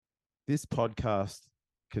This podcast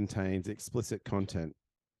contains explicit content.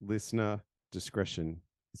 Listener discretion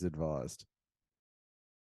is advised.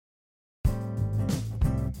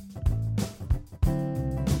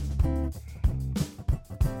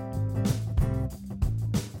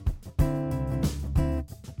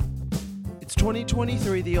 It's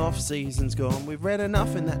 2023, the off-season's gone. We've read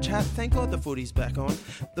enough in that chat, thank God the footy's back on.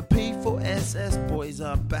 The P4SS boys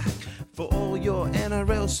are back. For all your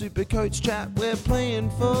NRL Supercoach chat, we're playing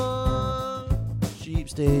for sheep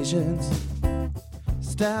stations.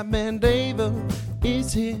 Stabman Davo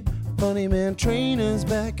is here, funny man Trainor's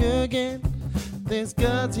back again. There's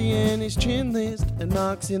Gardsy and his chin list, and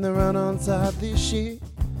Mark's in the run on side this year.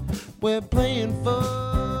 We're playing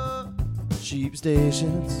for sheep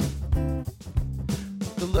stations.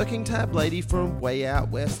 The lurking tab lady from way out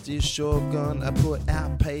west is sure gonna put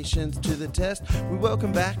our patience to the test. We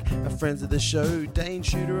welcome back our friends of the show, Dane,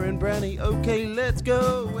 Shooter and Brownie. Okay, let's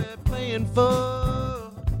go. We're playing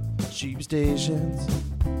for sheep stations.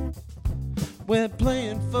 We're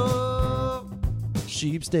playing for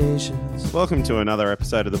sheep stations. Welcome to another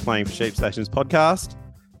episode of the Playing for Sheep Stations podcast.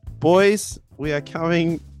 Boys, we are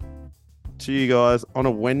coming to you guys on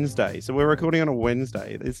a Wednesday. So we're recording on a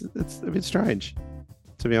Wednesday. It's a bit strange,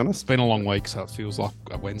 to be honest. It's been a long week, so it feels like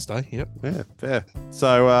a Wednesday. Yep. Yeah, fair.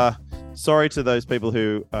 So sorry to those people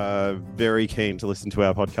who are very keen to listen to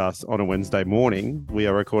our podcast on a Wednesday morning. We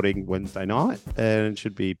are recording Wednesday night, and it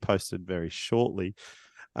should be posted very shortly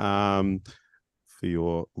for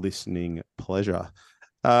your listening pleasure.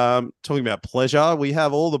 Talking about pleasure, we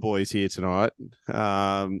have all the boys here tonight.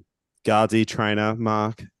 Gardsy, Trainor,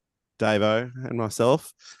 Mark, Davo, and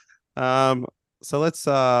myself. So let's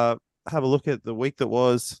have a look at the week that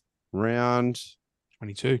was round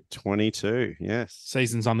 22. Yes.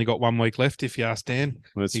 Season's only got 1 week left, if you ask Dan.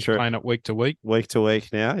 That's He's true. playing it week to week. Week to week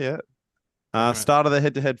now, yeah. Right. Start of the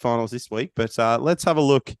head-to-head finals this week, but let's have a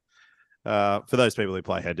look for those people who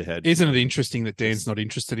play head-to-head. Isn't it interesting that Dan's not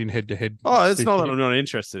interested in head-to-head? Oh, it's not that I'm not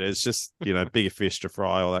interested. It's just, bigger fish to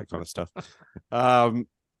fry, all that kind of stuff.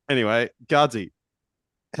 Anyway, Gardsy,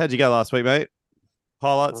 how'd you go last week, mate?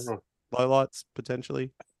 Highlights, lowlights, potentially?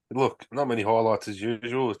 Look, not many highlights as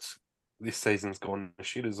usual. This season's gone to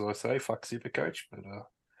shit, as I say. Fuck Supercoach. But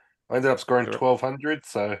I ended up scoring 1,200,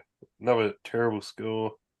 so another terrible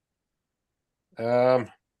score. Not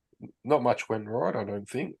much went right, I don't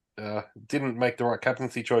think. Didn't make the right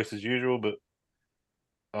captaincy choice as usual, but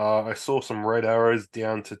I saw some red arrows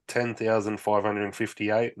down to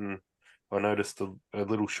 10,558, and I noticed a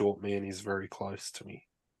little short man is very close to me.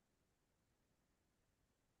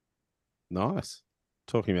 Nice.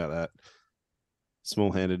 Talking about that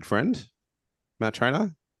small-handed friend, Matt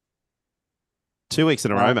Trainor. 2 weeks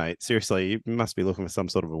in a row, mate. Seriously, you must be looking for some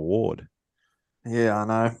sort of award. Yeah, I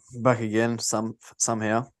know. Back again,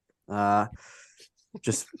 somehow.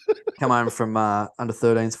 Just come home from under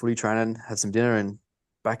 13s footy training, had some dinner and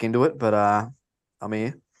back into it. But I'm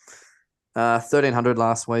here. 1,300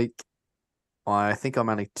 last week. I think I'm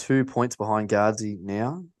only 2 points behind Gardsy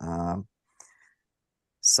now.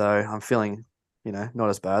 So I'm feeling, not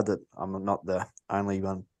as bad that I'm not the only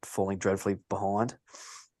one falling dreadfully behind.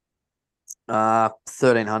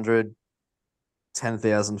 1,300,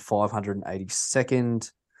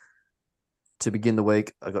 10,582nd. To begin the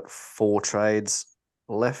week, I got 4 trades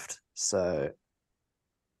left. So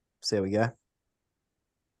there we go.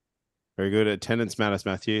 Very good. Attendance matters,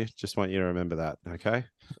 Matthew. Just want you to remember that, okay?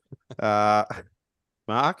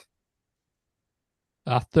 Mark?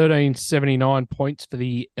 1,379 points for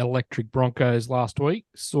the Electric Broncos last week.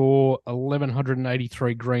 Saw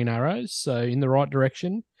 1,183 green arrows, so in the right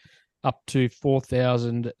direction, up to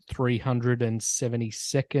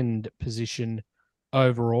 4,372nd position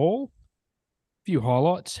overall. Few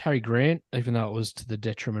highlights. Harry Grant, even though it was to the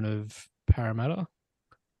detriment of Parramatta.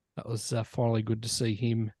 That was finally good to see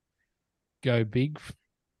him go big.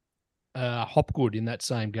 Hopgood in that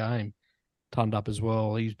same game turned up as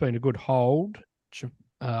well. He's been a good hold,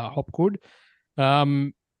 Hopgood.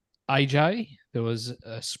 AJ, there was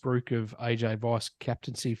a spruik of AJ vice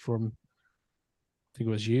captaincy from, I think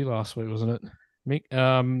it was you last week, wasn't it, Mick?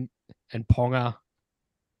 And Ponga,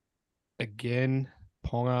 again,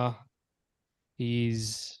 Ponga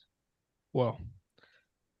is,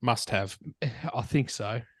 must-have. I think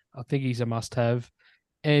so. I think he's a must-have.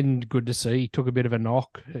 And good to see. He took a bit of a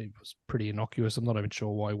knock. It was pretty innocuous. I'm not even sure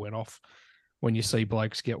why he went off. When you see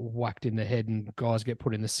blokes get whacked in the head and guys get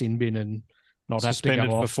put in the sin bin and not Suspended have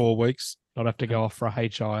to go for off 4 weeks. not have to go off for a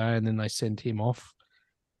HIA, and then they send him off.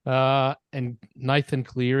 And Nathan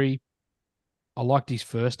Cleary, I liked his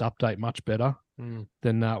first update much better than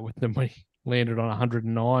when he landed on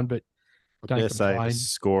 109, but I Don't dare say the complain.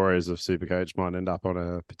 scorers of Supercoach might end up on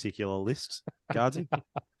a particular list. Gardsy?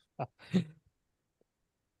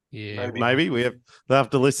 Yeah, Maybe. Maybe they'll have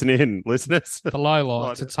to listen in, listeners. the low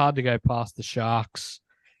lights. Right. It's hard to go past the Sharks,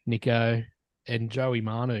 Nico, and Joey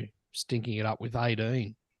Manu stinking it up with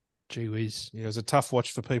 18. Gee whiz. Yeah, it was a tough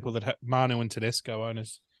watch for people that Manu and Tedesco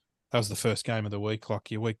owners. That was the first game of the week.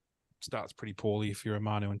 Like, your week starts pretty poorly if you're a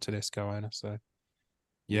Manu and Tedesco owner. So,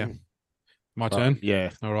 yeah. My turn? Yeah,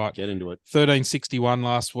 All right. get into it. 1361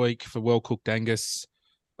 last week for well-cooked Angus.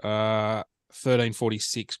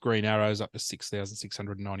 1346 Green Arrows up to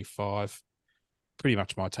 6,695. Pretty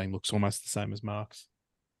much my team looks almost the same as Mark's.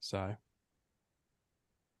 So,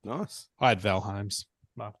 Nice. I had Val Holmes.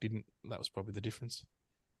 Mark didn't. That was probably the difference.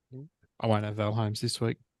 I won't have Val Holmes this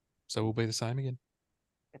week, so we'll be the same again.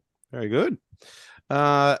 Very good.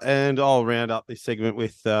 And I'll round up this segment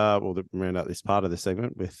with, round up this part of the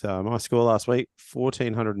segment with my score last week.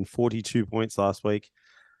 1,442 points last week.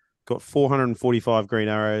 Got 445 Green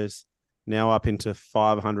Arrows. Now up into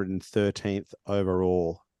 513th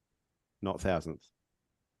overall. Not 1,000th.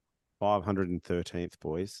 513th,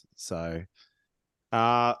 boys. So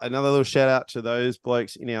another little shout out to those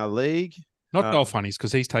blokes in our league. Not Golf Funnies,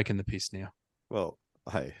 because he's taking the piss now. Well,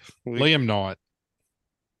 hey. Liam Knight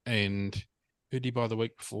and who did he buy the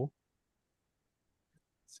week before?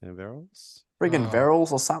 Sam Verrills. Friggin'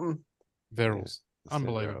 Verrills or something. Verrills. Yeah,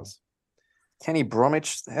 Unbelievable. Kenny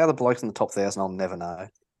Bromwich. How the blokes in the top 1,000, I'll never know.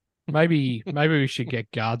 Maybe we should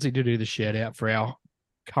get Gardsy to do the shout out for our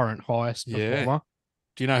current highest Yeah. performer.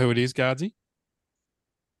 Do you know who it is, Gardsy?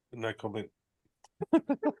 No comment.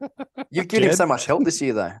 You've given him Jed? so much help this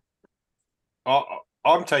year, though.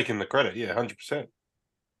 I'm taking the credit. Yeah, 100%.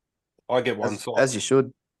 I get one sock. As you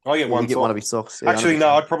should. I get one You get sock. one of his socks. Yeah, Actually, 100%. no,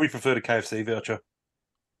 I'd probably prefer the KFC voucher.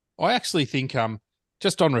 I actually think,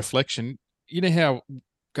 just on reflection, you know how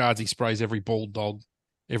Gardsy sprays every bald dog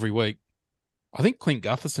every week? I think Clint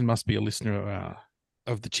Gutherson must be a listener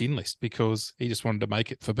of the chin list, because he just wanted to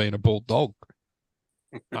make it for being a bald dog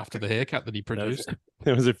after the haircut that he produced.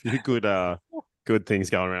 There was a few good things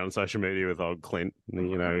going around on social media with old Clint.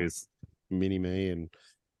 You know, his Mini-Me and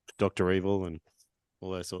Dr. Evil and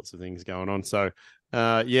all those sorts of things going on. So,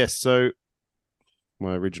 yes, so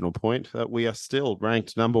my original point that we are still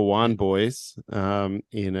ranked number one, boys, in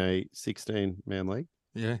a 16-man league.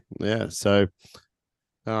 Yeah. Yeah, so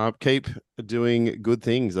keep doing good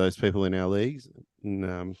things, those people in our leagues.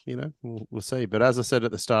 And, we'll see. But as I said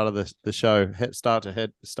at the start of the show, start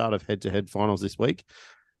of head-to-head finals this week.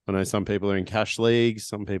 I know some people are in cash leagues.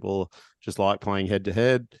 Some people just like playing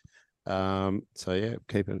head-to-head. So, yeah,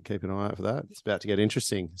 keep an eye out for that. It's about to get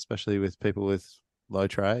interesting, especially with people with low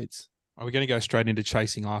trades. Are we going to go straight into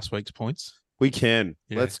chasing last week's points? We can.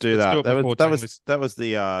 Yeah, Let's do let's that. do it before That was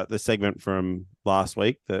the segment from last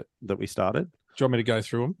week that we started. Do you want me to go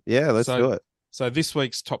through them? Yeah, let's do it. So this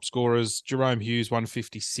week's top scorers: Jerome Hughes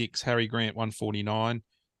 156, Harry Grant 149,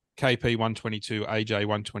 KP 122, AJ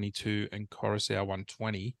 122, and Coruscant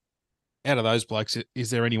 120. Out of those blokes, is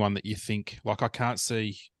there anyone that you think, like, I can't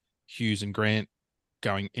see Hughes and Grant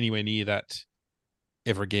going anywhere near that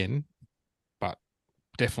ever again, but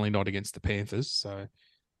definitely not against the Panthers. So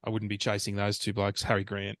I wouldn't be chasing those two blokes. Harry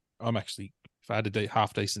Grant, if I had a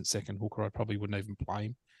half-decent second hooker, I probably wouldn't even play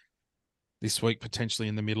him this week, potentially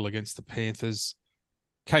in the middle against the Panthers.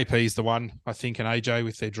 KP's the one, I think, and AJ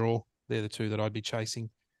with their draw. They're the two that I'd be chasing.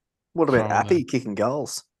 What about Throwing Appy kicking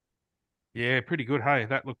goals? Yeah, pretty good. Hey,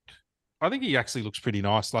 I think he actually looks pretty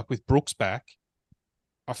nice. Like, with Brooks back,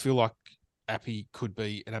 I feel like Appy could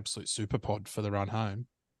be an absolute super pod for the run home.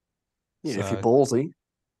 Yeah, if So- you're ballsy.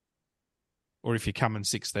 Or if you're coming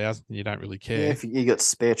 6,000, you don't really Yeah, care. if you got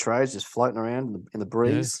spare trays just floating around in the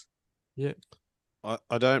breeze.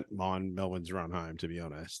 I don't mind Melbourne's run home, to be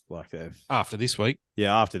honest. Like After this week,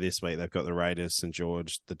 after this week, they've got the Raiders, St.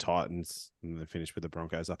 George, the Titans, and they finish with the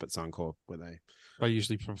Broncos up at Suncorp, where they they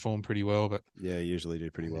usually perform pretty well, but usually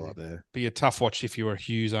do pretty well up there. be a tough watch if you're a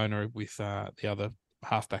Hughes owner with the other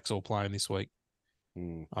halfbacks all playing this week.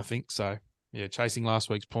 I think so. Yeah, chasing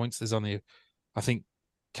last week's points. There's only, I think,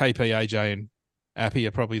 KP, AJ, and Appy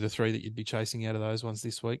are probably the three that you'd be chasing out of those ones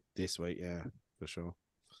this week. This week, yeah, for sure.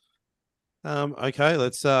 Okay,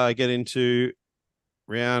 let's get into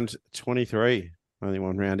round 23. Only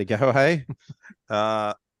one round to go, hey?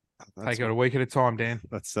 Take it a week at a time, Dan.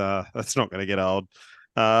 That's not going to get old.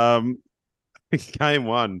 Game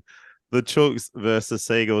one, the Chooks versus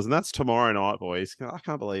Seagulls, and that's tomorrow night, boys. I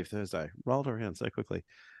can't believe Thursday rolled around so quickly.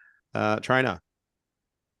 Trainer.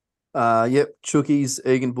 Yep, Chookies,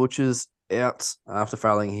 Egan Butchers out after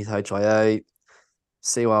failing his HIA.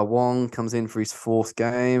 Siwa Wong comes in for his fourth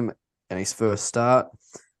game and his first start.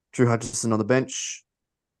 Drew Hutchison on the bench.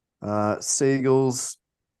 Seagulls,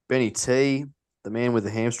 Benny T, the man with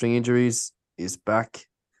the hamstring injuries, is back.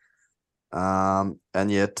 And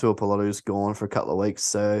yeah, Tuapolotu's gone for a couple of weeks.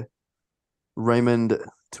 So Raymond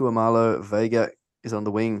Tuamalo Vega is on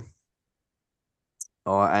the wing.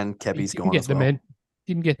 Oh, and Kepi's gone as well.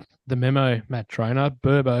 Didn't get the memo, Matt Trainor.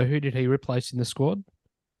 Burbo, who did he replace in the squad?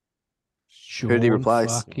 Who did he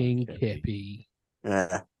replace? Fucking Kepi.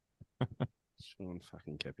 Yeah. Sean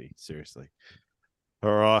fucking Kepi. Seriously.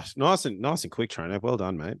 All right. Nice and quick, Trainer. Well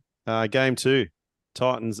done, mate. Game 2.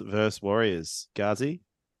 Titans versus Warriors. Gardsy?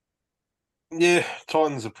 Yeah,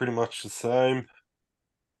 Titans are pretty much the same.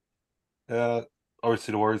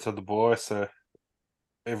 Obviously, the Warriors had the bye, so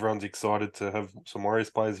everyone's excited to have some Warriors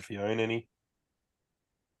players if you own any.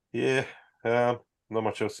 Yeah, not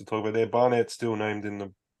much else to talk about there. Barnett's still named in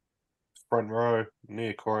the front row,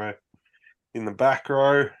 Niokoro in the back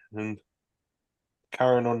row, and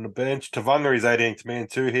Curran on the bench. Tavanga is 18th man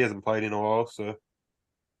too. He hasn't played in a while, so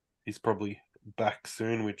he's probably back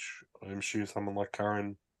soon, which I'm sure someone like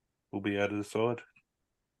Curran will be out of the side.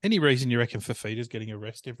 Any reason you reckon Fafita's getting a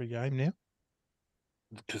rest every game now?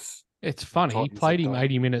 Because it's funny. He played him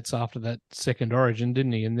 80 minutes after that second Origin,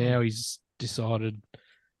 didn't he? And now he's decided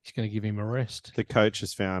he's going to give him a rest. The coach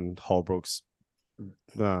has found Holbrook's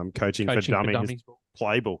coaching for dummies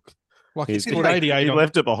playbook. Like he's put 88 he on.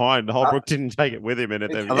 left it behind. Holbrook didn't take it with him, and are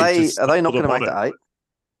they not going to make the 8?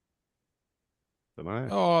 Don't know.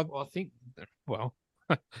 Oh, I think. Well,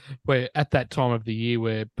 we're at that time of the year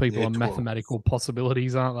where people are mathematical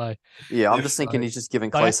possibilities, aren't they? Yeah, I'm just thinking he's just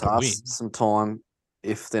giving Cleese some time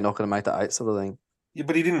if they're not going to make the 8 sort of thing. Yeah,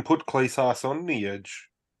 but he didn't put Cleese on the edge.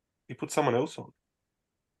 He put someone else on.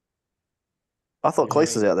 I thought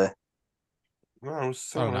Cleese was out there. No, it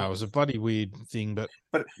was it was a bloody weird thing, but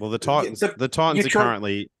well, the Titans are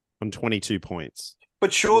currently on 22 points.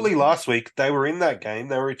 But surely last week they were in that game.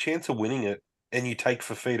 They were a chance of winning it, and you take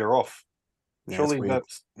Fafita off. Yeah, surely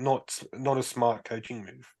that's not a smart coaching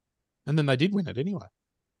move. And then they did win it anyway.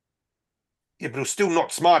 Yeah, but it was still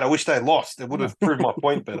not smart. I wish they lost. It would have proved my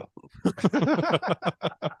point better.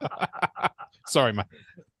 Sorry, mate.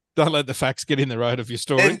 Don't let the facts get in the road of your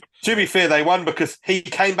story. And to be fair, they won because he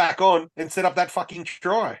came back on and set up that fucking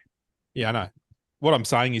try. Yeah, I know. What I'm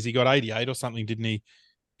saying is he got 88 or something, didn't he?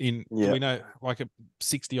 We know, like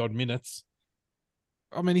 60 odd minutes.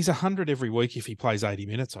 I mean, he's 100 every week if he plays 80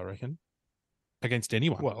 minutes, I reckon, against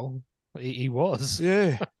anyone. Well, he was.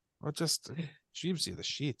 Yeah. I just gives you the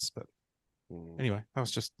shits. But anyway, I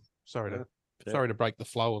was just sorry to break the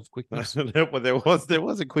flow of quickness. Well, there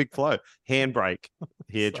was a quick flow. Handbrake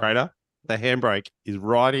here, Trader. The handbrake is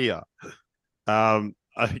right here.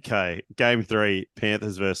 Okay, game 3,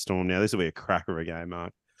 Panthers versus Storm. Now this will be a cracker of a game,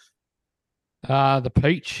 Mark. The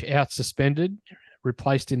Peach out suspended,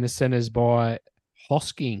 replaced in the centres by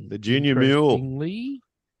Hosking, the junior mule.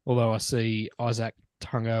 Although I see Isaac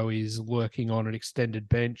Tungo is working on an extended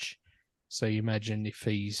bench, so you imagine if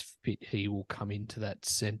he's fit, he will come into that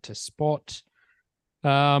centre spot.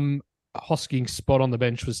 Hosking's spot on the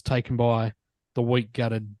bench was taken by the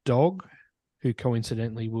weak-gutted Dog, who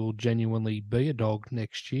coincidentally will genuinely be a Dog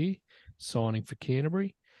next year, signing for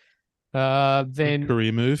Canterbury. Then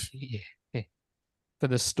career move. Yeah. For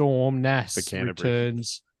the Storm, Nass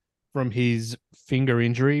returns from his finger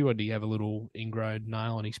injury. What, did he have a little ingrown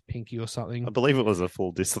nail on his pinky or something? I believe it was a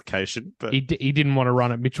full dislocation, but he didn't want to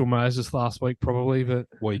run at Mitchell Moses last week, probably. But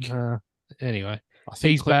anyway. I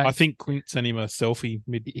think Clint sent him a selfie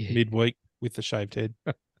midweek with the shaved head.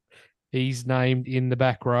 He's named in the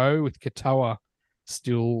back row with Katoa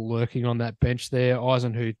still lurking on that bench there.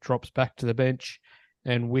 Eisenhuth drops back to the bench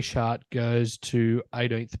and Wishart goes to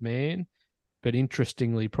 18th man. But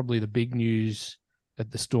interestingly, probably the big news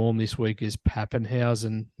at the Storm this week is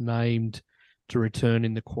Pappenhausen named to return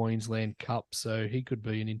in the Queensland Cup. So he could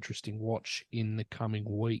be an interesting watch in the coming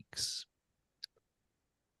weeks.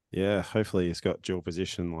 Yeah, hopefully he's got dual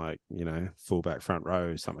position, like, fullback front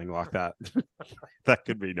row, something like that. That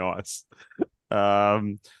could be nice. Now,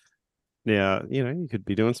 you could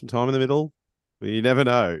be doing some time in the middle. You never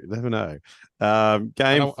know.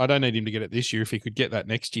 Game. I don't need him to get it this year. If he could get that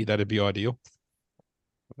next year, that'd be ideal.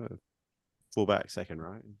 Fullback, second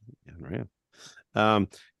row.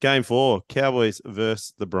 Game 4, Cowboys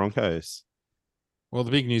versus the Broncos. Well,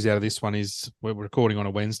 the big news out of this one is we're recording on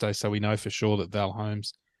a Wednesday, so we know for sure that Val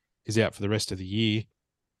Holmes is out for the rest of the year.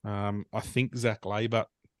 I think Zach Labour,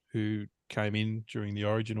 who came in during the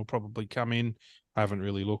Origin, will probably come in. I haven't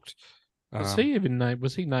really looked. Was he even named?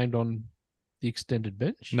 Was he named on the extended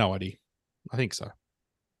bench? No idea. I think so.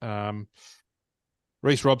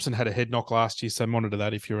 Reece Robson had a head knock last year, so monitor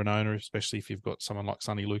that if you're an owner, especially if you've got someone like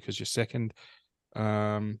Sonny Luke as your second.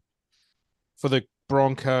 For the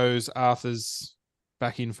Broncos, Arthur's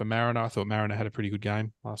back in for Mariner. I thought Mariner had a pretty good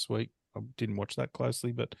game last week. I didn't watch that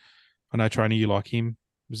closely, but I know, Trainor, you like him.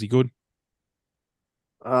 Was he good?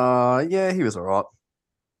 Yeah, he was all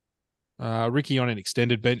right. Ricky on an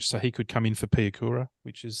extended bench, so he could come in for Piakura,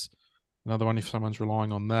 which is another one if someone's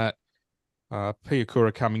relying on that.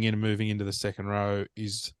 Piakura coming in and moving into the second row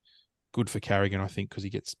is good for Carrigan, I think, because he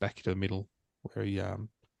gets back to the middle where he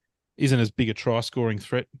isn't as big a try-scoring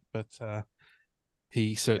threat, but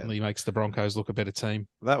he certainly makes the Broncos look a better team.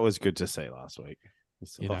 That was good to see last week.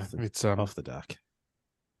 It's off the duck.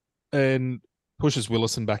 And pushes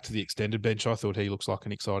Willison back to the extended bench. I thought he looks like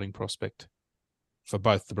an exciting prospect for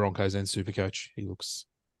both the Broncos and Supercoach. He looks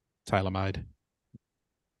tailor-made.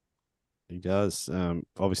 He does.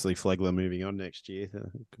 Obviously, Flegler moving on next year.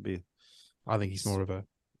 Could be. I think he's more of an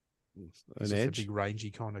edge. A big rangy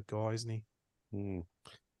kind of guy, isn't he?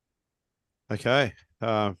 Okay.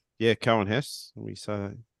 Yeah, Cohen Hess. We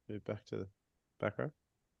say move back to the back row.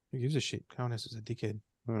 Who gives a shit? Cohen Hess is a dickhead.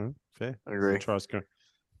 All right, fair. I agree.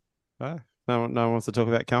 No one wants to talk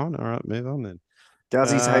about Cohen. All right, move on then.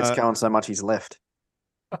 Gardsy hates Cohen so much he's left.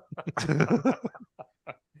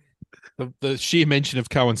 The sheer mention of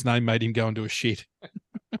Cohen's name made him go and do a shit.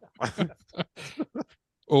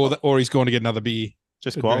 or he's going to get another beer.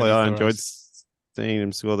 Just quietly, I enjoyed seeing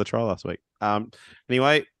him score the try last week.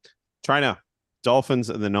 Anyway, Trainor, Dolphins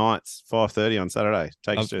and the Knights, 5:30 on Saturday.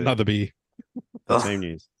 Takes to another beer. Team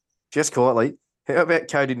news. Just quietly, how about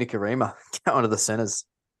Cody Nikorima going to the centres?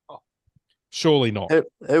 Surely not.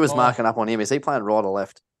 Who was marking up on him? Is he playing right or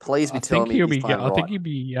left? Please be telling me he's playing right. I think he'll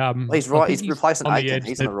be. He's right. He's replacing Aiken.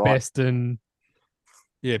 He's on the right. Best and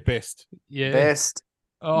best. Yeah, best.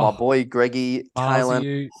 My boy Greggy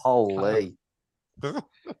Kalen. Holy!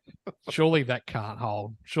 Surely that can't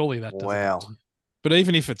hold. Surely that doesn't. Wow. Hold. But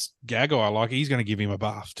even if it's Gagai, he's going to give him a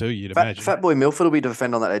bath too, you'd imagine. Fat boy Milford will be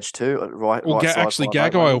defend on that edge too. Right. Actually,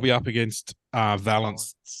 Gagai will be up against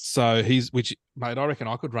Valance. So mate, I reckon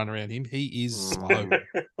I could run around him. He is slow.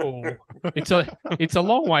 It's a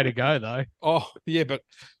long way to go though. Oh, yeah, but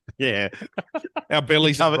yeah. Our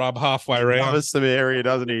bellies rub halfway around. Covers some area,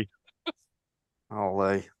 doesn't he?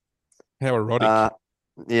 Holy. How erotic.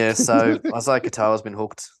 Yeah, so Isaiah Katoa's been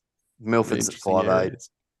hooked. Milford's at 5'8".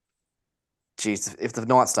 Jeez, if the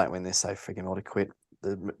Knights don't win this, they freaking ought to quit.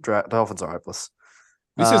 The Dolphins are hopeless.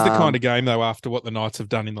 This is the kind of game, though, after what the Knights have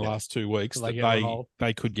done in the last 2 weeks, that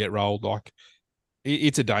they could get rolled. Like,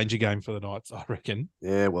 it's a danger game for the Knights, I reckon.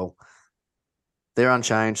 Yeah, well, they're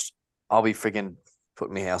unchanged. I'll be freaking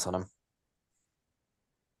putting my house on them.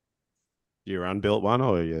 Your unbuilt one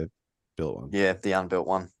or your built one? Yeah, the unbuilt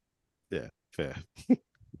one. Yeah, fair.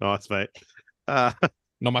 Nice, mate.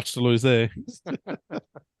 Not much to lose there.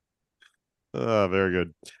 Oh, very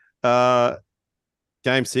good.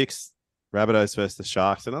 Game 6, Rabbitohs versus the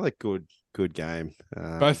Sharks. Another good game.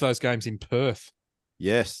 Both those games in Perth.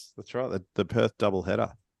 Yes, that's right. The Perth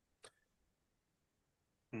doubleheader.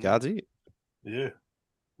 Gardsy? Yeah.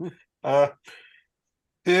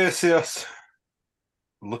 See us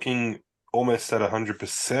looking almost at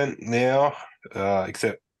 100% now,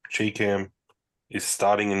 except Cheekham is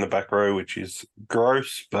starting in the back row, which is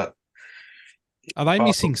gross, but are they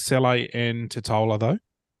missing Sele and Totola, though?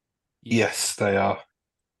 Yes, they are.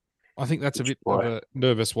 I think that's a bit of a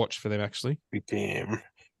nervous watch for them, actually. Damn.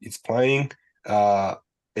 He's playing. And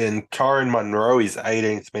Tyron Munro is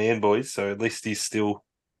 18th man, boys, so at least he's still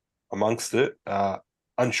amongst it.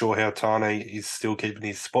 Unsure how Tane is still keeping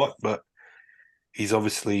his spot, but he's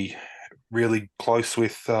obviously really close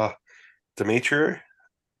with Demetrio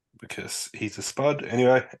because he's a spud.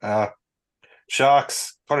 Anyway,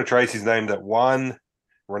 Sharks, Connor Tracy's named at 1.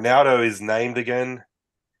 Ronaldo is named again.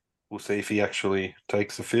 We'll see if he actually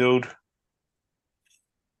takes the field.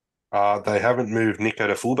 They haven't moved Nico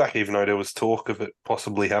to fullback, even though there was talk of it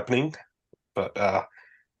possibly happening. But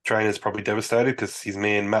Trainor's probably devastated because his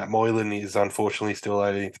man Matt Moylan is unfortunately still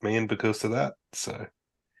 18th man because of that. So,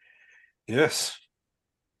 yes.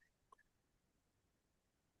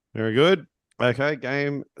 Very good. Okay,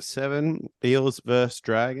 game 7, Eels versus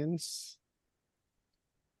Dragons.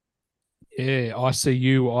 Yeah,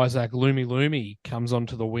 ICU Isaac Loomy comes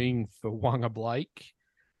onto the wing for Wanga Blake,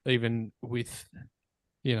 even with,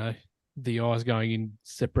 the eyes going in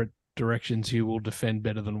separate directions. He will defend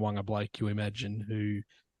better than Wanga Blake, you imagine, who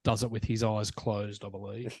does it with his eyes closed, I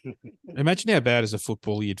believe. Imagine how bad as a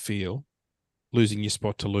footballer you'd feel losing your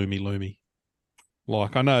spot to Loomy.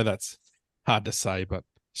 Like, I know that's hard to say, but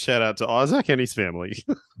shout out to Isaac and his family.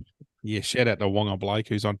 Yeah, shout out to Wanga Blake,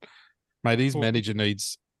 who's on Mate, his manager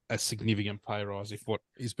needs a significant pay rise if what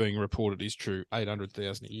is being reported is true.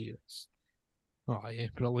 800,000 a year. Oh, yeah,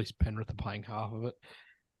 but at least Penrith are paying half of it.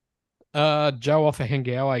 Joe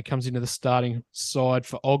Offahengawe comes into the starting side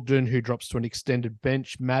for Ogden, who drops to an extended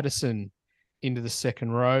bench. Madison into the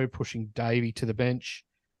second row, pushing Davey to the bench.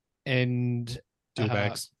 And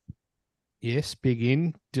Dillbags. Yes, big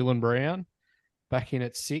in. Dylan Brown back in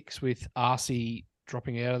at 6 with Arcee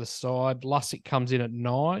dropping out of the side. Lussick comes in at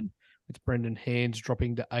 9 with Brendan Hands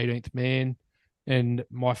dropping to 18th man. And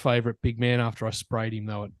my favourite big man after I sprayed him,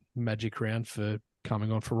 though, at Magic Round for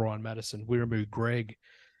coming on for Ryan Madison, Wiramu Greg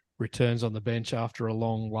returns on the bench after a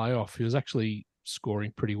long layoff. He was actually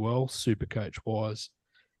scoring pretty well, super coach wise,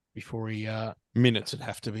 before he Minutes would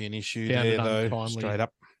have to be an issue found there, an though. untimely Straight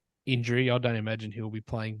up. injury. I don't imagine he'll be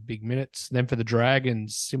playing big minutes. Then for the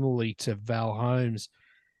Dragons, similarly to Val Holmes,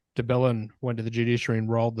 DeBellin went to the judiciary and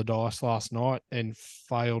rolled the dice last night and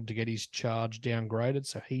failed to get his charge downgraded,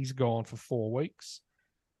 so he's gone for 4 weeks.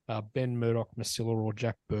 Ben Murdoch, Masilla, or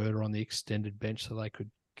Jack Bird are on the extended bench, so they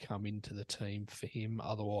could come into the team for him.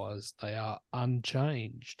 Otherwise, they are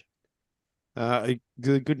unchanged. The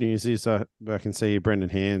good news is I can see Brendan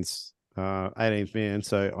Hands, 18th man.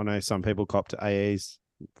 So I know some people copped AEs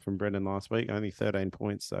from Brendan last week, only 13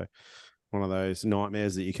 points. So one of those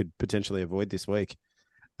nightmares that you could potentially avoid this week.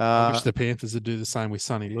 I wish the Panthers would do the same with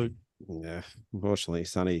Sonny Luke. Yeah, unfortunately,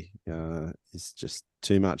 Sonny is just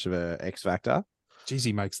too much of a X factor. Jeez,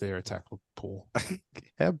 he makes their attack look poor.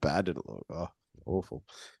 How bad did it look? Oh, awful.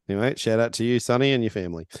 Anyway, shout out to you, Sonny, and your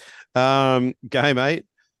family. Game 8,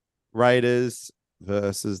 Raiders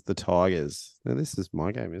versus the Tigers. Now, this is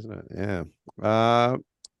my game, isn't it? Yeah.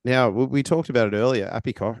 Now, we talked about it earlier.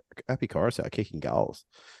 Appy Coruscant kicking goals.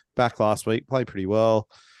 Back last week, played pretty well.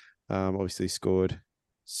 Obviously scored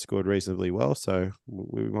reasonably well, so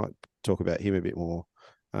we might talk about him a bit more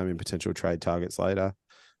in potential trade targets later.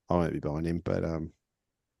 I won't be buying him, but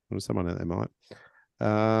someone out there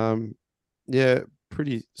might. Yeah,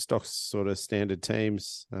 pretty stock sort of standard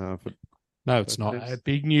teams. No, it's not.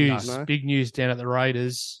 Big news. No. Big news down at the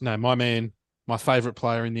Raiders. No, my man, my favourite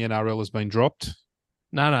player in the NRL has been dropped.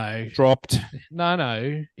 No. Dropped.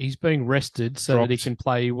 No. He's being rested so that he can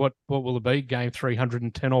play, what will it be, game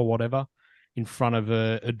 310 or whatever, in front of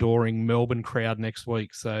a adoring Melbourne crowd next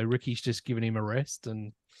week. So Ricky's just given him a rest,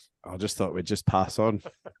 and I just thought we'd just pass on.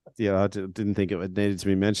 Yeah, I didn't think it would needed to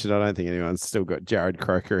be mentioned. I don't think anyone's still got Jared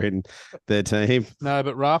Croker in their team. No,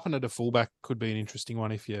 but Rapin at a fullback could be an interesting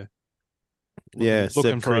one if you're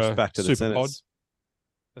looking for a back to the super pod Senates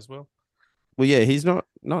as well. Well, yeah, he's not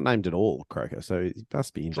named at all, Croker, so he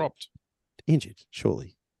must be injured. Dropped. Injured,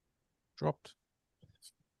 surely. Dropped.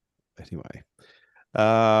 Anyway,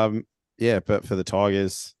 yeah, but for the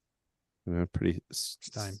Tigers, pretty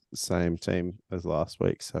same team as last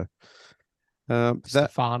week. So that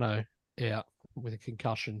Stefano out with a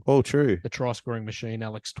concussion. all true. The try scoring machine,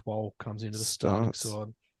 Alex Twal, comes into the starting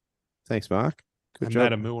side. Thanks, Mark. Good And job.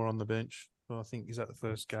 Madam Moore on the bench. Well, I think is that the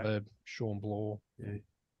first game. Sean Bloor. Yeah.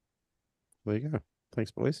 There you go.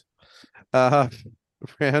 Thanks, boys.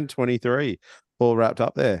 Round 23, all wrapped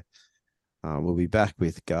up there. We'll be back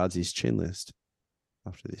with Gardsy's chin list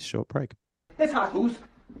after this short break. This is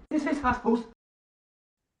Haspels.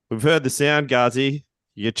 We've heard the sound, Gardsy.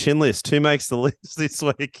 Your chin list. Who makes the list this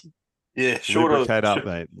week? Yeah, shorter up,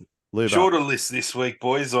 mate. Shorter list this week,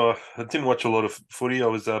 boys. I didn't watch a lot of footy. I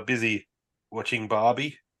was busy watching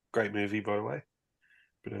Barbie. Great movie, by the way.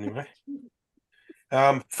 But anyway.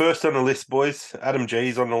 First on the list, boys. Adam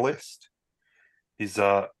G's on the list. His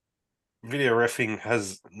video reffing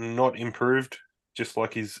has not improved, just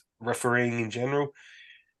like his refereeing in general.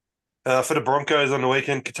 For the Broncos on the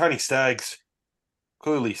weekend, Katoni Staggs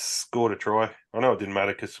clearly scored a try. I know it didn't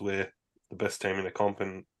matter because we're the best team in the comp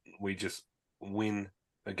and we just win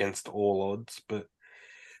against all odds. But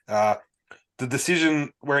the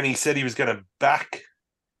decision when he said he was going to back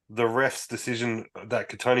the ref's decision that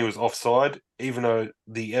Katoni was offside, even though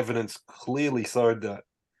the evidence clearly showed that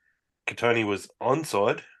Katoni was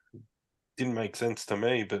onside, didn't make sense to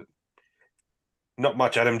me. But not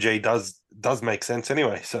much Adam G does make sense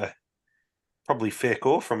anyway. So probably fair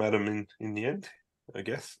call from Adam in the end, I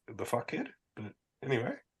guess, the fuckhead. But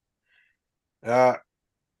anyway,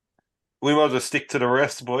 we might as well stick to the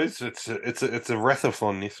rest, boys. It's a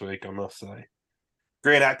reathathon this week, I must say.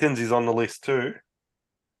 Grant Atkins is on the list too.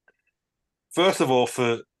 First of all,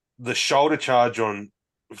 for the shoulder charge on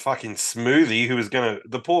fucking Smoothie,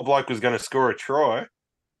 the poor bloke was gonna score a try.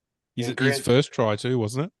 His first try too,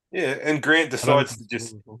 wasn't it? Yeah, and Grant decides to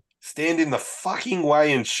just stand in the fucking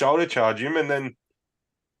way and shoulder charge him and then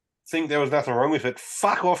think there was nothing wrong with it.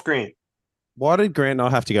 Fuck off, Grant. Why did Grant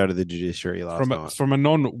not have to go to the judiciary last night? From a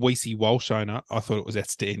non-Weesey Walsh owner, I thought it was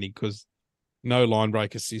outstanding because no line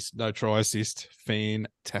break assist, no try assist.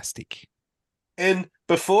 Fantastic. And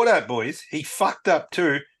before that, boys, he fucked up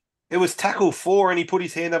too. It was tackle 4 and he put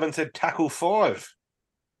his hand up and said tackle 5.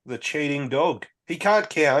 The cheating dog. He can't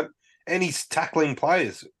count and he's tackling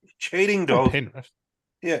players. Cheating From dog. Penrith.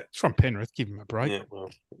 Yeah. It's from Penrith. Give him a break. Yeah, well,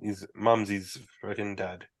 his mum's his freaking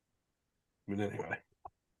dad. But anyway.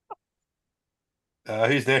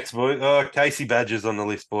 Who's next, boys? Oh, Casey Badger's on the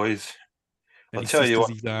list, boys. And I'll his tell you what.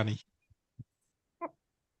 sister's his auntie.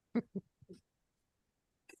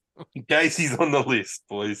 Casey's on the list,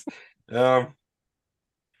 boys. What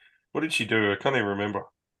did she do? I can't even remember.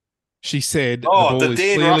 She said, Oh, the ball the is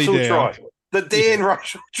Dan clearly Russell down. try. The Dan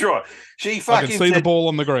Russell try. She I fucking can see said, the ball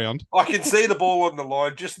on the ground. I can see the ball on the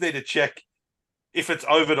line. Just need to check if it's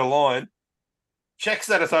over the line. Checks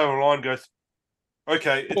that it's over the line. Goes,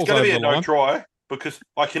 okay, it's Ball's going to be over a the no line. try because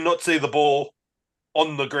I cannot see the ball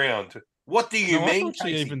on the ground. What do you No, mean,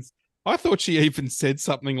 Casey? I thought she even said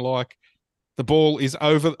something like, the ball is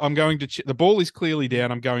over. I'm going to check. The ball is clearly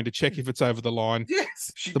down. I'm going to check if it's over the line.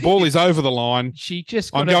 Yes, she The did. ball is over the line. She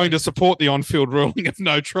just I'm got going to support the on-field ruling of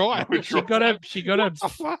no try. No She got a she got a What the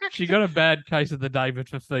fuck? she got a bad case of the David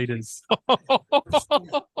for feeders. I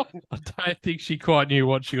don't think she quite knew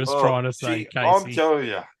what she was Oh, trying to say, I'm Casey. telling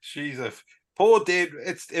you, she's a poor dad.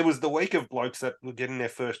 It was the week of blokes that were getting their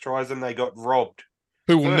first tries and they got robbed.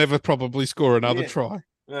 Who will First- never probably score another Yeah. try.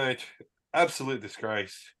 Right. Absolute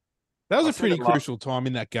disgrace. That was I a said pretty it last- crucial time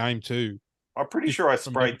in that game too. I'm pretty Just sure I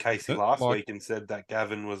from sprayed memory, Casey but, last like- week and said that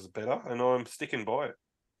Gavin was better, and I'm sticking by it.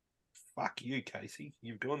 Fuck you, Casey.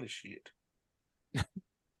 You've gone to shit.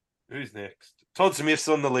 Who's next? Todd Smith's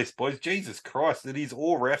on the list, boys. Jesus Christ, it is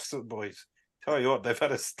all refs, boys. Tell you what, they've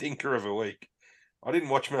had a stinker of a week. I didn't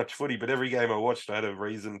watch much footy, but every game I watched, I had a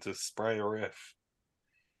reason to spray a ref.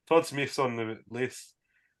 Todd Smith's on the list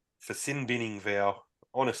for sin binning vow.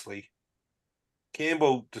 Honestly,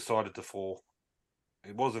 Campbell decided to fall.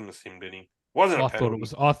 It wasn't a sin binning. Wasn't a I penalty.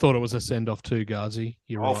 thought it was a send off too, Gardsy.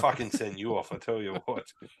 You're I'll right. fucking send you off. I tell you what.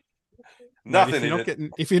 Mate, Nothing in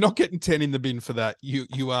it. if you're not getting 10 in the bin for that,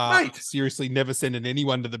 you are Mate. seriously never sending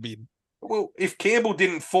anyone to the bin. Well, if Campbell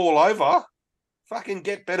didn't fall over, fucking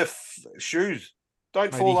get better shoes.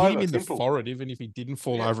 Don't Mate, fall he hit him over. in the Simple. forehead. Even if he didn't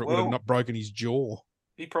fall Yeah, over, it would have well- not broken his jaw.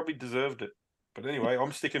 He probably deserved it. But anyway,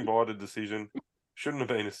 I'm sticking by the decision. Shouldn't have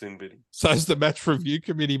been a sin bidding. So's the match review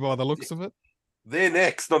committee by the looks of it. They're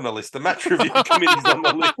next on the list. The match review committee's on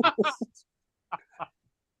the list.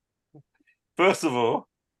 First of all,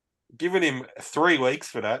 giving him 3 weeks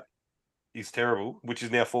for that is terrible, which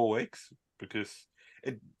is now 4 weeks because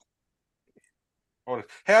it.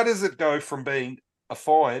 How does it go from being a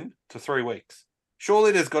fine to 3 weeks?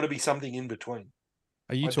 Surely there's got to be something in between.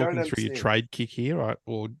 Are you I don't talking through your understand. trade kick here, right?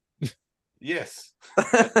 Or Yes,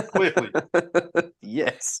 clearly.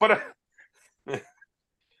 Yes. But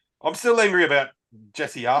I'm still angry about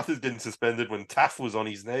Jesse Arthur's getting suspended when Taff was on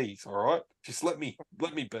his knees. All right, just let me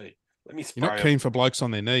be. Let me spray you're not him. keen for blokes on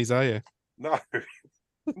their knees, are you? No,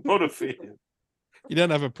 not a fan. You don't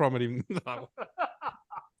have a problem with him. No.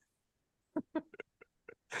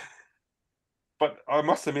 But I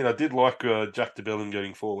must admit, I did like Jack DeBellin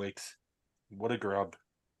getting 4 weeks. What a grub.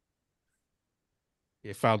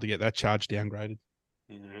 Yeah, failed to get that charge downgraded.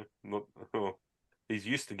 Yeah, not. Oh, he's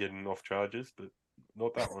used to getting off charges, but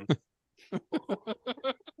not that one.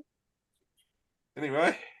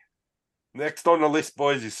 Anyway, next on the list,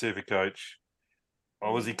 boys, is Supercoach. I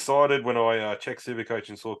was excited when I checked Supercoach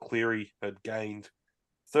and saw Cleary had gained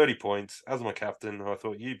 30 points as my captain. I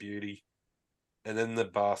thought, you beauty. And then the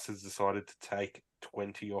bastards decided to take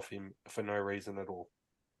 20 off him for no reason at all.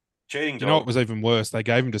 Cheating dog. You know what was even worse? They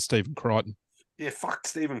gave him to Stephen Crichton. Yeah, fuck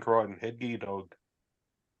Stephen Crichton, headgear dog.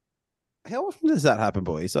 How often does that happen,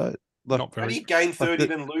 boys? So, like, Not How do very. you gain 30 the-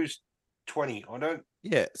 then lose 20? I don't.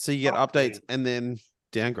 yeah, so you get Fuck updates me. and then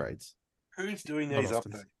downgrades. Who's doing Not these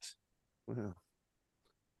often. updates? Wow.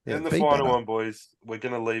 And the be final better. one, boys, we're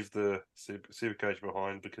going to leave the Supercoach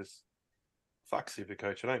behind because fuck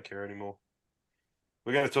Supercoach. I don't care anymore.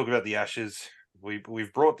 We're going to talk about the Ashes.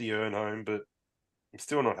 We've brought the urn home, but I'm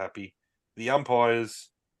still not happy. The umpires,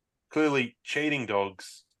 clearly cheating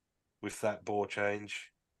dogs with that ball change.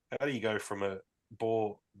 How do you go from a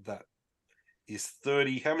ball that is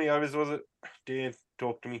 30? How many overs was it? Dan,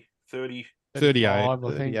 talk to me. 30. 38. 35, I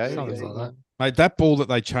think. 38, Something yeah. like that. Mate, that ball that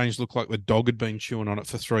they changed looked like the dog had been chewing on it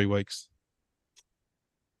for 3 weeks.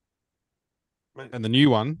 Mate, And the new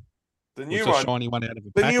one the was new a one. shiny one out of a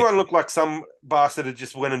The packet. new one looked like some bastard had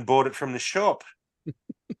just went and bought it from the shop.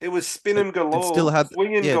 It was spinning galore. It still had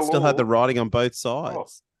swinging it still had the galore. writing on both sides.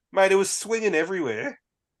 Oh, Mate, it was swinging everywhere.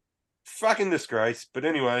 Fucking disgrace. But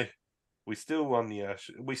anyway, we still won the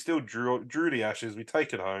Ashes. We still drew the Ashes. We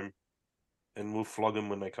take it home. And we'll flog them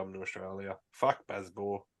when they come to Australia. Fuck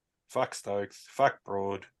Bazball. Fuck Stokes. Fuck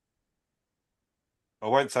Broad. I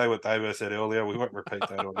won't say what Davo said earlier. We won't repeat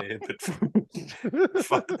that on air, but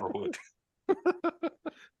fuck Broad.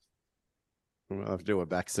 We'll have to do a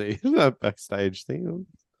backstage thing.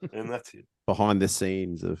 And that's it. Behind the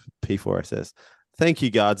scenes of P4SS. Thank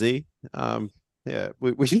you, Gardsy. Yeah,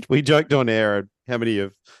 we joked on air at how many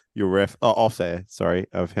of your off air, sorry,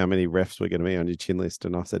 of how many refs were going to be on your chin list,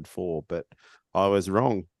 and I said 4, but I was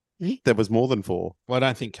wrong. There was more than 4. Well, I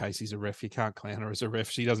don't think Casey's a ref. You can't clown her as a ref.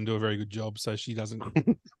 She doesn't do a very good job, so she doesn't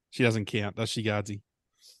count, does she, Gardsy?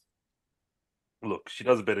 Look, she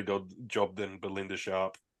does a better job than Belinda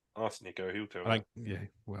Sharp. Ask Nico, he'll tell you. Yeah,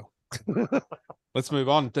 well. Let's move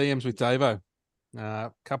on. DMs with Davo.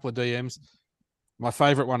 Couple of DMs. My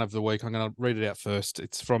favourite one of the week, I'm going to read it out first.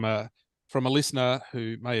 It's from a listener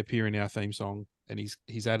who may appear in our theme song, and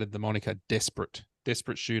he's added the moniker Desperate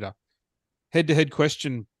Shooter. Head-to-head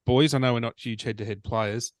question, boys. I know we're not huge head-to-head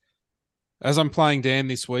players. As I'm playing Dan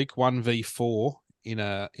this week, 1v4 in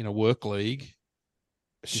a work league.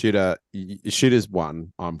 Shooter's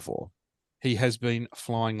 1, I'm 4. He has been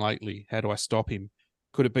flying lately. How do I stop him?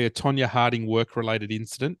 Could it be a Tonya Harding work-related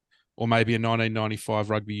incident? Or maybe a 1995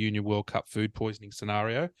 Rugby Union World Cup food poisoning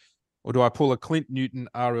scenario? Or do I pull a Clint Newton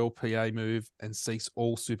RLPA move and cease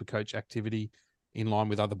all Supercoach activity in line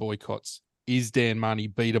with other boycotts? Is Dan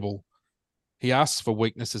Marnie beatable? He asks for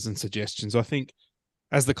weaknesses and suggestions. I think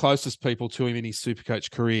as the closest people to him in his Supercoach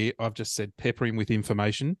career, I've just said pepper him with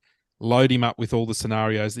information, load him up with all the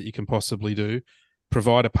scenarios that you can possibly do,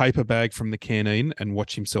 provide a paper bag from the canteen and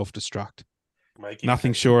watch him self-destruct.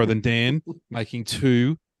 Nothing surer than Dan making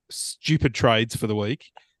 2 stupid trades for the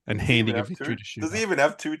week and handing a victory to Shooter. Does he even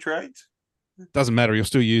have 2 trades? Doesn't matter. He'll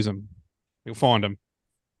still use them. He'll find them.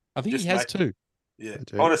 I think he has 2. Yeah,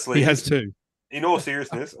 honestly, he has 2. In all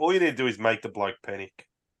seriousness, all you need to do is make the bloke panic.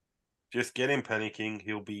 Just get him panicking.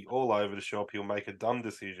 He'll be all over the shop. He'll make a dumb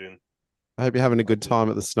decision. I hope you're having a good time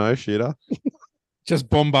at the snow, Shooter. Just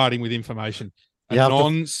bombarding with information. A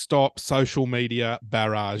non-stop social media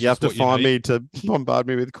barrage. You have to find me to bombard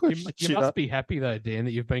me with questions. You must be happy though, Dan,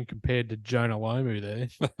 that you've been compared to Jonah Lomu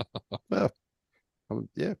there. Well,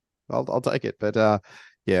 yeah, I'll take it. But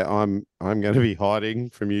yeah, I'm going to be hiding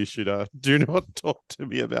from you, Shooter. Do not talk to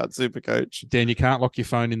me about Supercoach. Dan, you can't lock your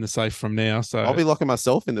phone in the safe from now. So I'll be locking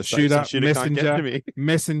myself in the safe. Shooter, So Shooter can't get to me.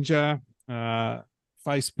 Messenger,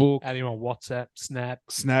 Facebook, add him on WhatsApp,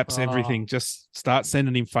 Snaps, everything. Just start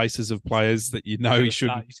sending him faces of players that you know he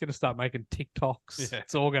shouldn't. He's going to start making TikToks. Yeah.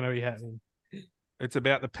 It's all going to be happening. It's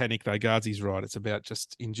about the panic, though. Gardsy's right. It's about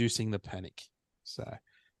just inducing the panic. So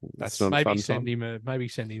that's not maybe fun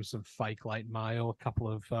send him some fake late mail, a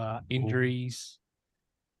couple of injuries.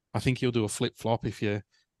 I think he'll do a flip flop if you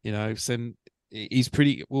send. He's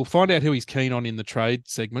pretty. We'll find out who he's keen on in the trade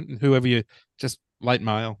segment, and whoever you just late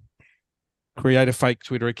mail. Create a fake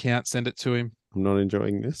Twitter account, send it to him. I'm not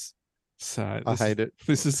enjoying this. So I hate it.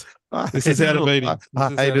 This is how to beat him. I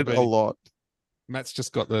hate it a lot. Matt's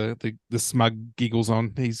just got the smug giggles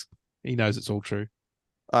on. He knows it's all true.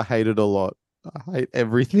 I hate it a lot. I hate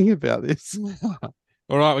everything about this.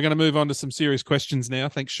 All right, we're going to move on to some serious questions now.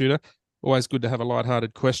 Thanks, Shooter. Always good to have a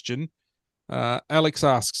lighthearted question. Alex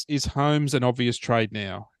asks, is Holmes an obvious trade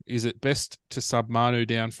now? Is it best to sub Manu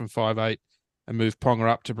down from 5'8" and move Ponga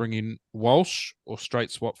up to bring in Walsh, or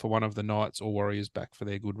straight swap for one of the Knights or Warriors back for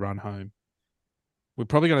their good run home? We're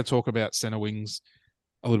probably going to talk about centre wings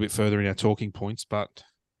a little bit further in our talking points, but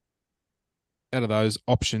out of those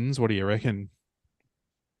options, what do you reckon?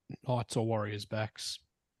 Knights or Warriors backs.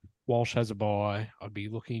 Walsh has a bye. I'd be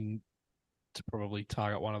looking to probably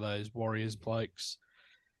target one of those Warriors blokes.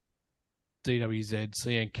 DWZ,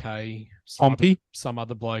 CNK, Pompey, some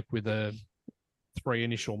other bloke with a 3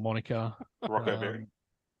 initial moniker.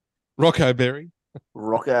 Rocco Berry.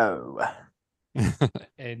 Rocco.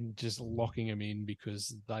 And just locking them in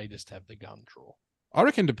because they just have the gun draw. I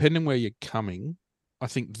reckon, depending where you're coming, I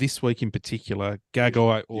think this week in particular,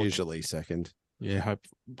 Gagai or usually second. Yeah,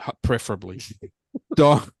 preferably.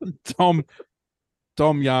 Dom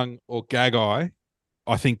Young or Gagai,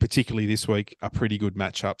 I think particularly this week are pretty good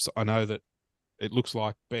matchups. I know that it looks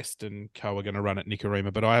like Best and Co are going to run at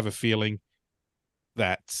Nicarima, but I have a feeling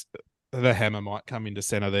that the hammer might come into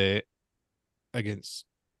centre there against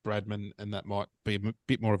Bradman, and that might be a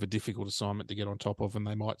bit more of a difficult assignment to get on top of, and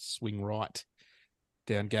they might swing right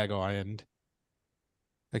down Gagai and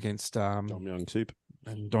against Dom Young Soup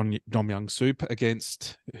and Dom Young Soup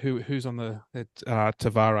against who's on the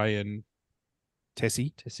Tavare and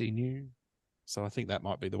Tessie. Tessie New. So I think that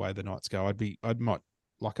might be the way the Knights go. I might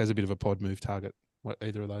like as a bit of a pod move target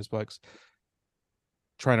either of those blokes.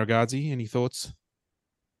 Trainor Gardsy, any thoughts?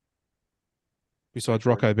 Besides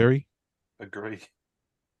Rocco Berry? Agree.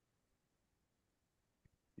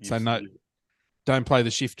 So no, don't play the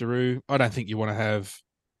shifteroo. I don't think you want to have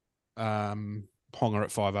Ponga at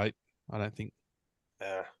 5'8". I don't think.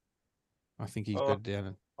 Yeah. I think he's better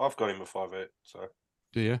down. I've got him at 5'8", so.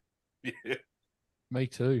 Do you? Yeah. Me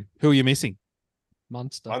too. Who are you missing?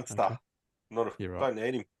 Munster. Munster. Okay. You're right. Don't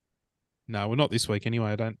need him. No, well, not this week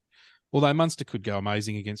anyway. I don't. Although Munster could go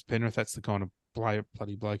amazing against Penrith. That's the kind of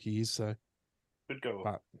bloody bloke he is. So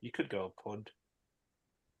You could go a pod.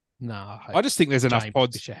 No, I just think there's enough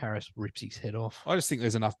pods. Fisher Harris rips his head off. I just think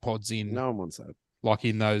there's enough pods in. No one wants that. Like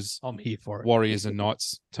in those I'm here for it. Warriors and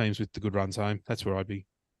Knights teams with the good runs home. That's where I'd be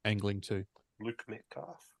angling to. Luke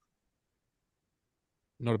Metcalf.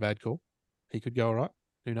 Not a bad call. He could go all right.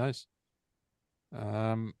 Who knows?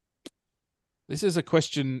 This is a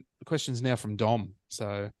question. The question's now from Dom.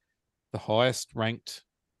 So the highest ranked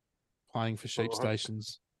playing for sheep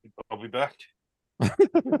stations. I'll be back.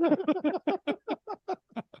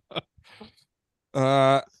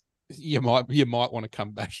 You might want to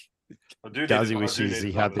come back. Gardsy wishes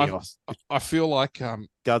he had the os. I feel like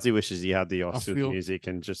Gardsy wishes he had the os with music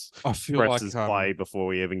and just presses play before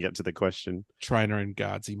we even get to the question. Trainor and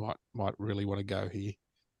Gardsy might really want to go here.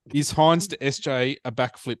 Is Hines to SJ a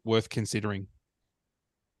backflip worth considering?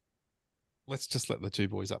 Let's just let the two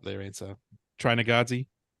boys up there answer. Trainor Gardsy.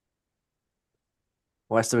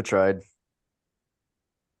 Waste of a trade.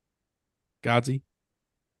 Gardsy.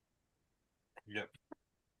 Yep.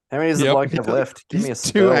 How many does the bloke have left? Give me a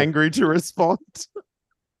spell. Too angry to respond.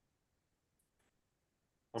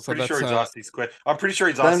 I'm pretty sure he's asked these questions. I'm pretty sure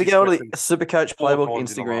he's Tell asked him to these go to the questions. Supercoach Playbook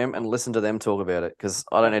Instagram and listen to them talk about it because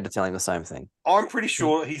I don't need to tell him the same thing. I'm pretty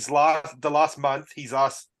sure the last month he's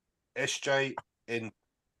asked SJ and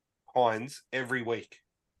Hines every week.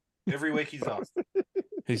 Every week he's asked.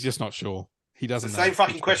 He's just not sure. He doesn't It's know. the same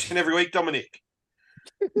fucking question every week, Dominic.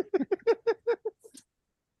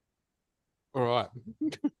 All right.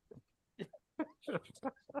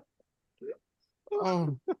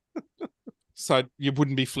 So you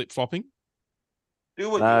wouldn't be flip-flopping? Do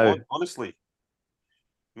what you want, honestly.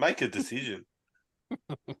 Make a decision.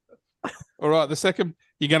 All right.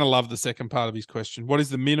 You're going to love the second part of his question. What is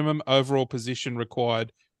the minimum overall position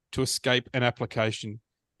required to escape an application?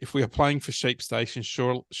 If we are playing for sheep stations,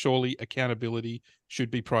 surely accountability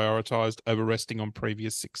should be prioritised over resting on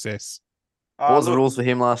previous success. What was the rules for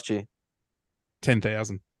him last year?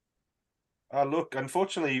 10,000. Look,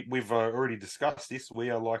 unfortunately, we've already discussed this. We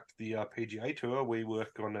are like the PGA Tour. We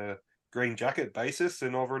work on a green jacket basis,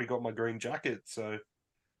 and I've already got my green jacket, so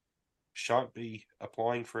shan't be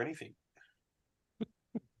applying for anything.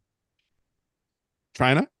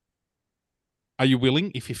 Trainor, are you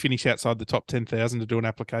willing, if you finish outside the top 10,000, to do an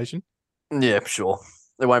application? Yeah, sure.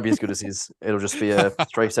 It won't be as good as his. It'll just be a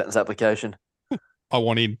 3-sentence application. I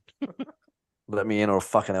want in. Let me in or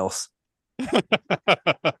fucking else.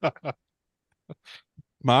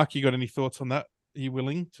 Mark, you got any thoughts on that? Are you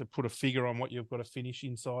willing to put a figure on what you've got to finish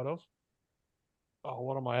inside of? Oh,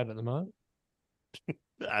 what am I at the moment?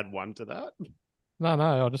 Add one to that.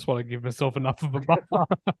 No, I just want to give myself enough of a buffer.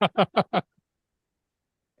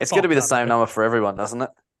 It's going to be the same number for everyone, doesn't it?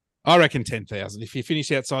 I reckon 10,000. If you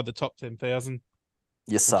finish outside the top 10,000,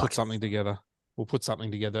 you suck. We'll put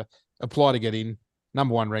something together. Apply to get in.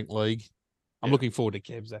 Number one ranked league. I'm looking forward to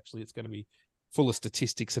Kev's, actually. It's going to be full of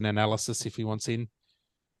statistics and analysis if he wants in.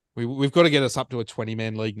 We've got to get us up to a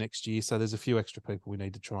 20-man league next year, so there's a few extra people we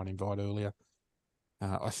need to try and invite earlier.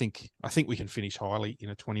 I think we can finish highly in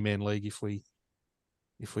a 20-man league if we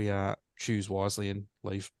choose wisely and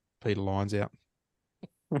leave Peter Lyons out.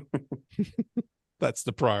 That's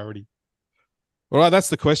the priority. All right, that's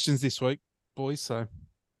the questions this week, boys. So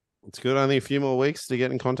it's good. Only a few more weeks to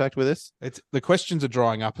get in contact with us. The questions are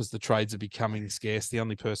drying up as the trades are becoming scarce. The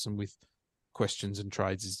only person with questions and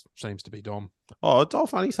trades seems to be Dom. Oh,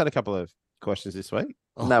 Dolph Honey's had a couple of questions this week.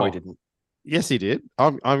 No, he didn't. Yes, he did.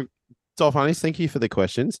 I'm Dolph Honey's. Thank you for the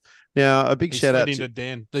questions. Now, a big shout out to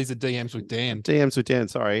Dan. These are DMs with Dan. DMs with Dan.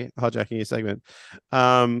 Sorry, hijacking your segment.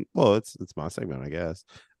 Well, it's my segment, I guess.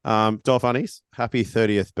 Dolph Honey's, happy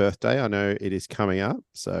 30th birthday. I know it is coming up,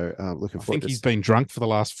 so looking forward. I think he's been drunk for the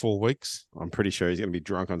last 4 weeks. I'm pretty sure he's going to be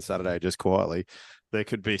drunk on Saturday, just quietly. There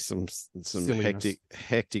could be some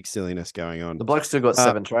hectic silliness going on. The bloke's still got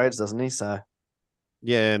 7 trades, doesn't he? So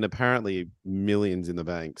yeah, and apparently millions in the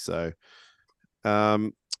bank. So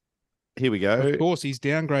here we go. Of course, he's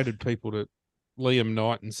downgraded people to Liam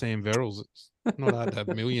Knight and Sam Verrills. It's not hard to have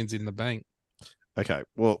millions in the bank. Okay,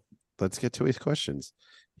 well, let's get to his questions.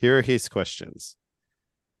 Here are his questions.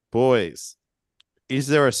 Boys, is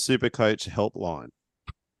there a super coach helpline?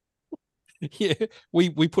 Yeah, we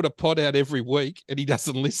put a pod out every week and he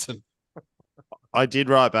doesn't listen. I did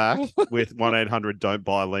write back with 1-800 don't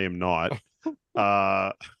buy Liam Knight.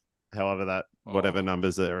 However, that whatever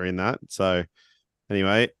numbers that are in that. So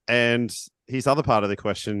anyway, and his other part of the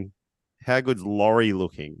question, how good's Laurie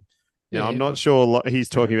looking? Now, Yeah, I'm not sure he's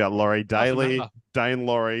talking about Laurie Doesn't Daly, matter. Dane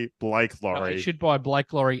Laurie, Blake No, Laurie. you should buy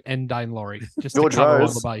Blake Laurie and Dane Laurie just George to cover all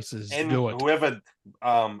Rose. the bases. And Do it. whoever,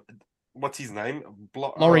 what's his name?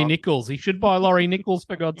 Laurie Nichols. He should buy Laurie Nichols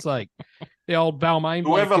for God's sake. The old Balmain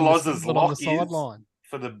bloke Whoever in the Loz's singlet on the lock is sideline.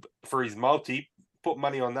 for his multi, put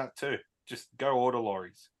money on that too. Just go order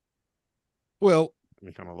lorries. Well,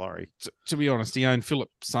 Become a Laurie. to be honest, he owned Philip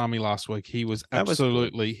Sami last week. He was That was good.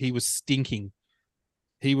 absolutely, he was stinking.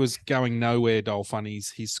 He was going nowhere,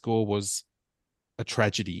 Dolphinies. His score was a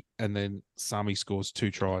tragedy. And then Sami scores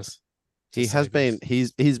 2 tries. He has been.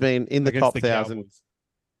 He's been in the against top the 1,000. Cowboys.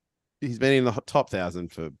 He's been in the top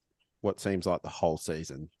 1,000 for what seems like the whole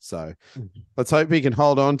season. So let's hope he can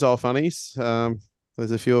hold on, Dolphinies.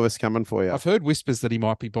 There's a few of us coming for you. I've heard whispers that he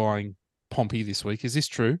might be buying Pompey this week. Is this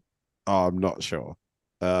true? Oh, I'm not sure.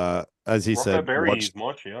 As he Rocco said, Berry watch, is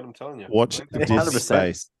my child, I'm telling you. watch Don't this take my 100%.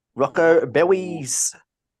 space. Rocco Bellies.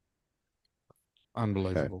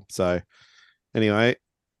 Unbelievable. Okay. So anyway,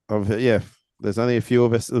 yeah, there's only a few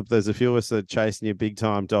of us. There's a few of us that are chasing you big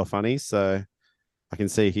time, Dolphinies. So I can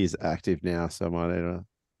see he's active now. So I might add a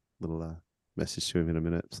little message to him in a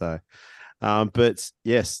minute. So, but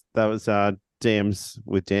yes, that was DMs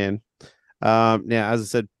with Dan. Now, as I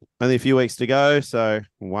said, only a few weeks to go. So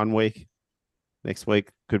 1 week. Next week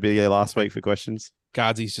could be your last week for questions.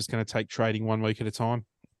 Gardsy's just going to take trading 1 week at a time.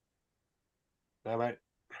 No, mate.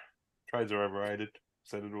 Trades are overrated.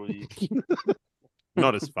 Said it all year.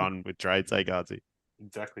 Not as fun with trades, eh, Gardsy?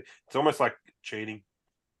 Exactly. It's almost like cheating.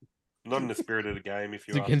 Not in the spirit of the game, if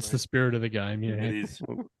you It's ask against me. the spirit of the game. Yeah. It is.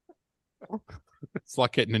 It's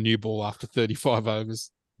like getting a new ball after 35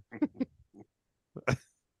 overs.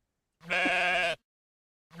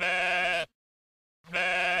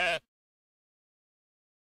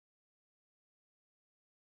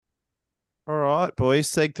 All right, boys.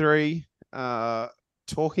 Seg 3.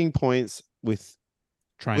 Talking points with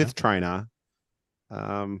Trainor.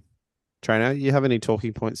 Trainor, you have any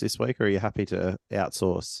talking points this week, or are you happy to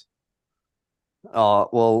outsource? Oh,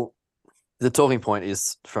 well, the talking point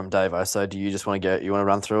is from Davo. So do you just want to you want to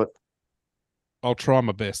run through it? I'll try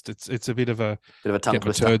my best. It's a bit of a Bit of a tongue get my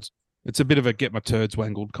twister. turds. It's a bit of a get my turds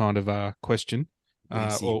wangled kind of question,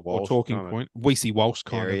 Weesey or Walsh talking kind of point. Weesey Walsh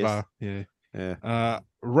kind areas. of yeah. Yeah.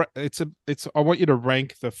 It's I want you to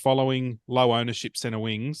rank the following low ownership center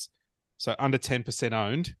wings, so under 10%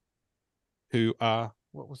 owned, who are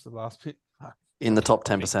what was the last pick? In the top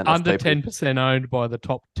 10% of Under people. 10% owned by the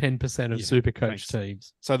top 10% of Yeah, Supercoach thanks.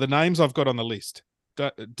 teams. So the names I've got on the list: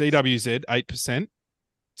 DWZ 8%,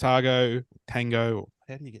 Targo, Tango.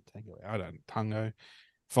 How do you get Tango? I don't. Tango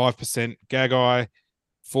 5%, Gagai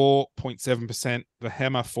 4.7%, the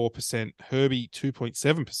Hammer 4%, Herbie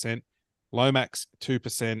 2.7%, Lomax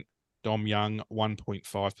 2%, Dom Young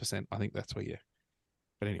 1.5%. I think that's where you.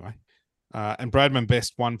 But anyway, and Bradman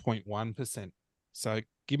Best 1.1%. So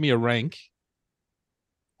give me a rank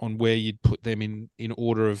on where you'd put them in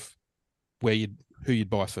order of who you'd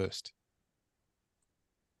buy first.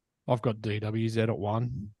 I've got DWZ at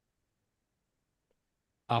 1.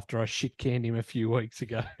 After I shit canned him a few weeks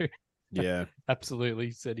ago. Yeah.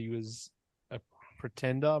 Absolutely said he was a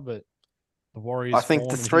pretender, but the Warriors. I think form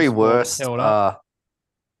the and three his form worst held up. are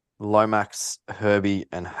Lomax, Herbie,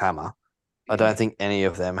 and Hammer. I don't think any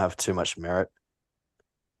of them have too much merit.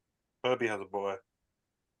 Herbie has a boy.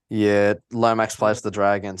 Yeah, Lomax plays for the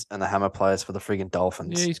Dragons and the Hammer plays for the friggin'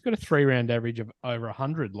 Dolphins. Yeah, he's got a 3-round average of over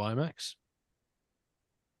 100, Lomax.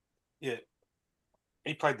 Yeah.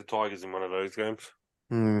 He played the Tigers in one of those games.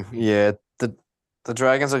 Yeah, the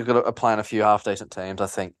Dragons are playing a few half decent teams, I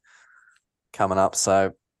think, coming up.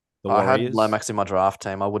 So The I had Warriors. Lomax in my draft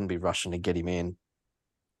team. I wouldn't be rushing to get him in.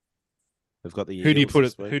 They've got the Who do you Eels put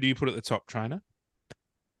this at week. Who do you put at the top, Trainer?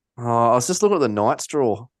 I was just looking at the Knights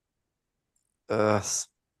draw. I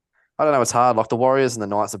don't know. It's hard. Like the Warriors and the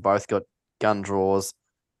Knights have both got gun draws.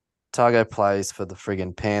 Targo plays for the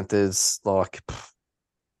friggin' Panthers. Like,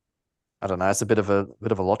 I don't know. It's a bit of a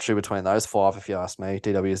lottery between those 5, if you ask me.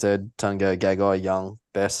 DWZ, Tungo, Gagai, Young,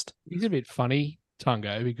 Best. He's a bit funny,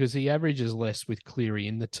 Tungo, because he averages less with Cleary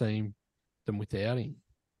in the team than without him.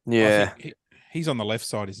 Yeah, I think he's on the left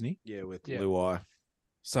side, isn't he? Yeah, with Yeah. Luai.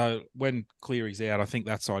 So when Cleary's out, I think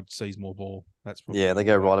that side sees more ball. That's probably yeah, they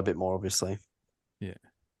go right a bit more, obviously. Yeah.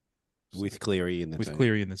 with Cleary in the with team.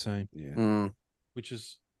 Cleary in the team. Yeah.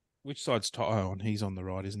 Which side's Toto on? He's on the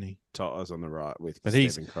right, isn't he? Toto's on the right with But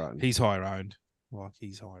Stephen Crichton. he's higher owned.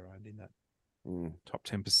 He's higher owned in that top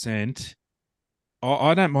 10%.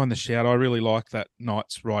 I don't mind the shout. I really like that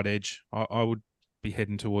Knights right edge. I would be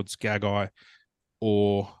heading towards Gagai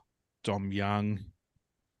or Dom Young.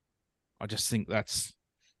 I just think that's...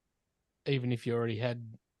 Even if you already had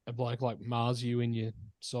a bloke like Marzu in your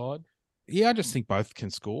side. Yeah, I just think both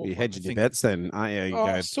can score. You hedging your bets then, aren't you?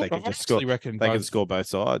 They can just score. Reckon they can score both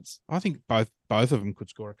sides. I think both of them could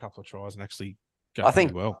score a couple of tries and actually go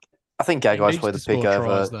pretty well. I think Gagai's probably the pick over.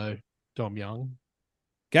 Tries, though, Dom Young.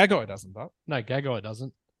 Gagai doesn't, but no, Gagai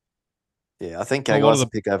doesn't. Yeah, I think Gagai's the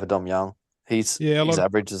pick over Dom Young. His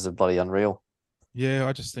averages are bloody unreal. Yeah,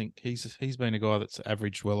 I just think he's been a guy that's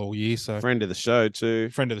averaged well all year. So friend of the show too.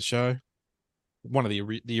 Friend of the show. One of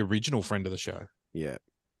the original friend of the show. Yeah.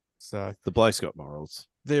 So the bloke's got morals.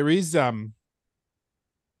 There is that's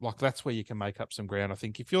where you can make up some ground. I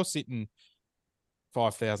think if you're sitting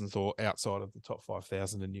 5,000th or outside of the top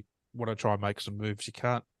 5,000 and you want to try and make some moves, you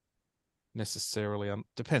can't necessarily.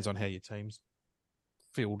 Depends on how your team's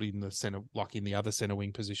filled in the center, like in the other center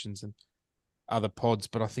wing positions and other pods.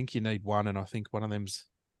 But I think you need one, and I think one of them's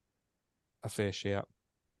a fair shout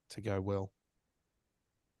to go well.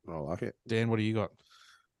 I like it. Dan, what do you got?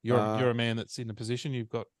 You're a man that's in a position. You've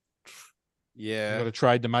got a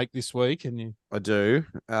trade to make this week, and I do.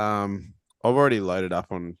 I've already loaded up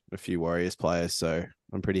on a few Warriors players, so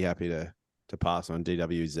I'm pretty happy to pass on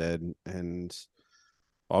DWZ, and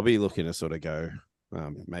I'll be looking to sort of go.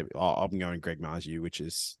 Maybe I'm going Greg Marju, which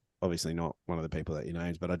is obviously not one of the people that you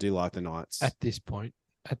named, but I do like the Knights. At this point,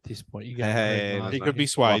 you go. He could be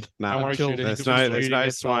swayed. No, there's no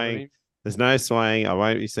swaying. There's no swaying. I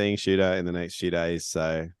won't be seeing Shooter in the next few days.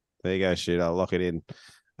 So there you go, Shooter. I'll lock it in.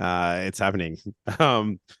 It's happening.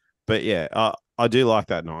 But yeah, I do like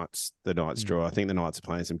that the Knights draw. I think the Knights are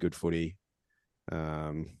playing some good footy.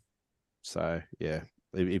 So yeah,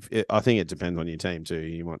 I think it depends on your team too.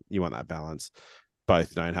 You want that balance.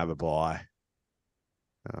 Both don't have a bye.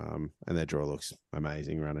 And their draw looks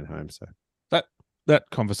amazing running home. So that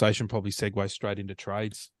conversation probably segues straight into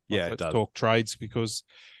trades. Let's talk trades, because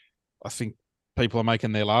I think people are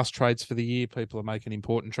making their last trades for the year. People are making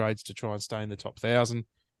important trades to try and stay in the top 1,000.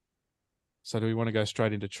 So do we want to go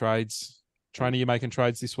straight into trades? Trainer, you making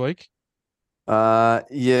trades this week?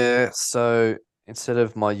 Yeah. So instead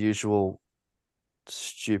of my usual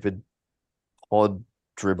stupid pod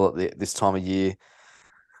dribble at this time of year,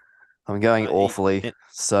 I'm going awfully.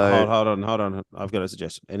 So hold on. I've got a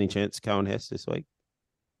suggestion. Any chance Cohen Hess this week?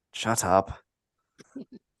 Shut up.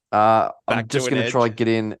 I'm just going to try and get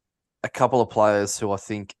in a couple of players who I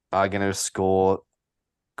think are going to score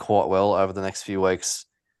quite well over the next few weeks,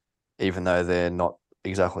 even though they're not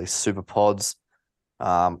exactly super pods.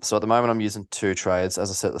 So at the moment, I'm using 2 trades. As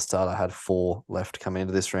I said at the start, I had 4 left coming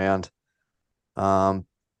into this round.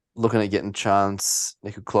 Looking at getting Chance,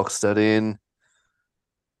 Nico Clockstead in.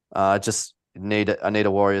 I need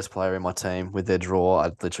a Warriors player in my team with their draw. I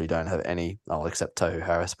literally don't have any. I'll accept Tohu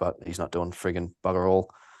Harris, but he's not doing friggin' bugger all.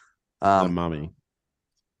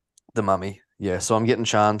 The mummy. Yeah. So I'm getting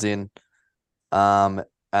Chance in. And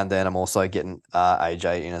then I'm also getting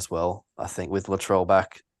AJ in as well. I think with Latrell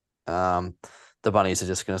back, the Bunnies are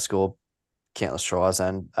just going to score countless tries,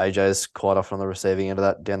 and AJ's quite often on the receiving end of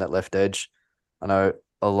that, down that left edge. I know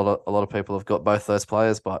a lot of people have got both those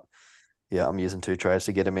players, but yeah, I'm using 2 trades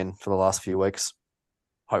to get him in for the last few weeks.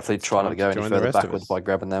 Hopefully, try not to go any further backwards by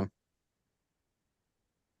grabbing them.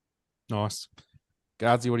 Nice.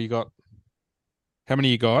 Gardsy, what do you got? How many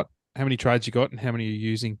you got? How many trades you got, and how many are you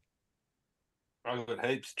using? I've got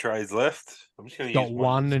heaps of trades left. I'm just going to use got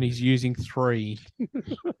one, and he's using 3.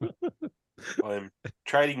 I'm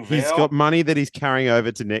trading Val. He's got money that he's carrying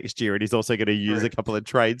over to next year, and he's also going to use a couple of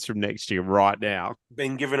trades from next year right now.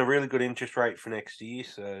 Been given a really good interest rate for next year,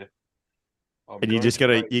 so. You're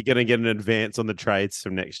going to get an advance on the trades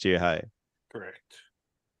from next year, hey? Correct.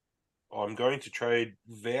 I'm going to trade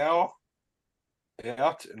Val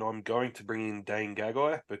out, and I'm going to bring in Dane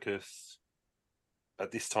Gagai, because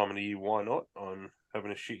at this time of the year, why not? I'm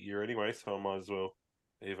having a shit year anyway, so I might as well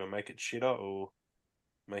either make it shitter or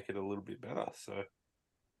make it a little bit better. So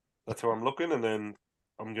that's how I'm looking, and then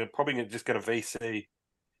I'm probably just going to VC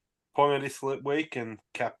Ponga this week and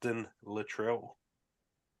captain Latrell.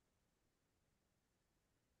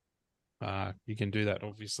 You can do that,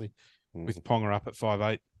 obviously, with Ponga up at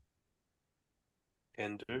 5'8".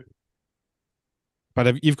 Can do.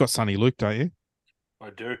 But you've got Sonny Luke, don't you?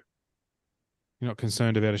 I do. You're not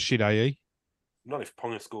concerned about a shit AE? Not if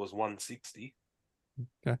Ponga scores 160.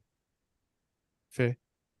 Okay. Fair.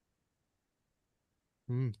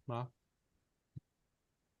 Mark.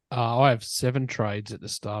 I have 7 trades at the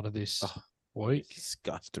start of this week.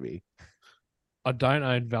 Disgust me. I don't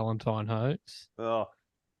own Valentine Holmes. Oh.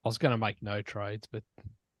 I was going to make no trades, but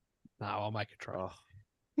no, I'll make a trade. Oh.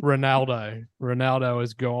 Ronaldo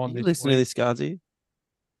is gone. You listen to this, Gardsy?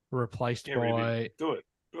 Replaced Yeah, by really. Do it.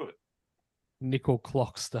 Nickel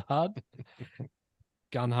Clockstad.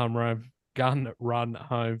 Gun run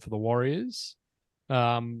home for the Warriors.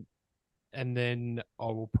 And then I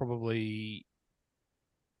will probably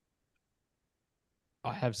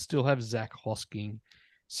still have Zach Hosking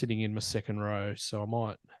sitting in my second row, so I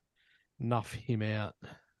might nuff him out.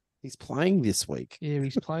 He's playing this week. Yeah,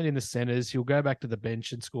 he's playing in the centres. He'll go back to the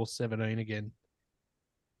bench and score 17 again.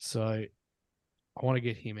 So I want to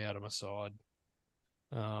get him out of my side.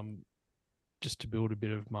 Just to build a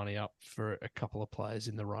bit of money up for a couple of players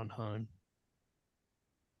in the run home.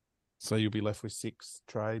 So you'll be left with 6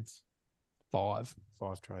 trades. 5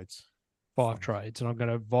 trades. 5 trades. And I'm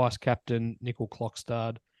going to vice captain Nickel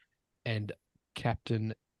Clockstad and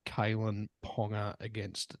captain Kalen Ponga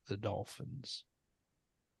against the Dolphins.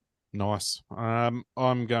 Nice. I'm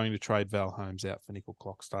going to trade Val Holmes out for Nickel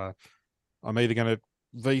Clockstar. I'm either going to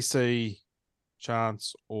VC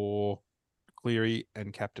Chance or Cleary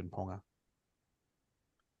and Captain Ponga.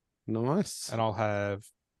 Nice. And I'll have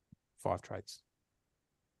 5 trades.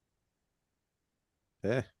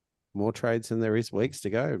 Yeah. More trades than there is weeks to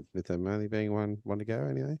go, with them only being one to go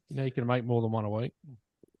anyway. You can make more than one a week.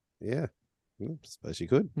 Yeah. I suppose you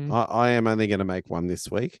could. Hmm. I am only going to make one this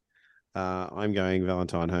week. I'm going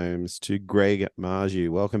Valentine Holmes to Greg Marju.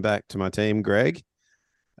 Welcome back to my team, Greg.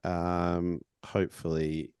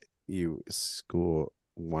 Hopefully you score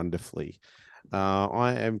wonderfully.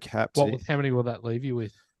 I am captain. How many will that leave you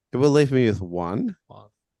with? It will leave me with 1.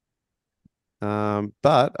 5.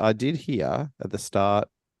 But I did hear at the start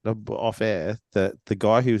off air that the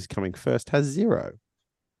guy who's coming first has 0.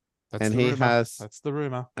 That's and the he rumor. has That's the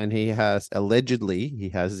rumor. And he has allegedly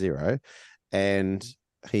 0, and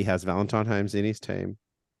he has Valentine Holmes in his team.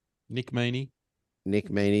 Nick Meaney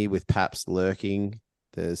with Paps lurking.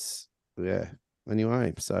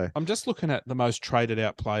 Anyway, so I'm just looking at the most traded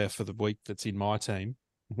out player for the week that's in my team.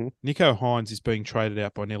 Mm-hmm. Nico Hines is being traded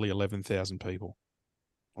out by nearly 11,000 people.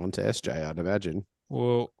 Onto SJ, I'd imagine.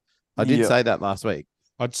 Well, I did say that last week.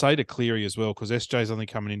 I'd say to Cleary as well, because SJ's only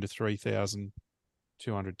coming into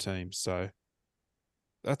 3,200 teams. So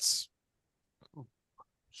that's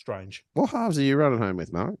strange. What halves are you running home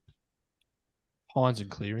with, Mark? Hines and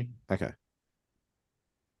Cleary. Okay.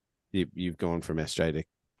 You've gone from SJ to...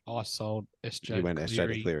 I sold SJ. You went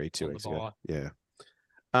SJ to Cleary 2 weeks ago.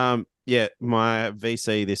 buy. Yeah. My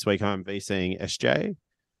VC this week, I'm VCing SJ,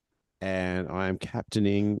 and I am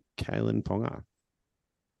captaining Kalen Ponga.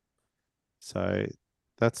 So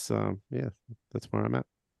that's that's where I'm at.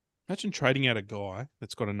 Imagine trading out a guy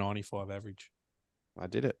that's got a 95 average I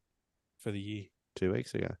did it for the year. 2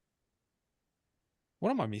 weeks ago. What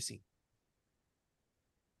am I missing?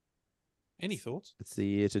 Any thoughts? It's the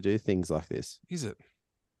year to do things like this. Is it?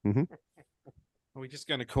 Mm-hmm. Are we just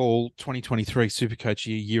going to call 2023 Supercoach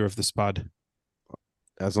year of the Spud?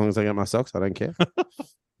 As long as I get my socks, I don't care.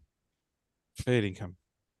 Fair income.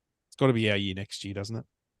 It's got to be our year next year, doesn't it?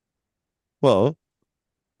 Well,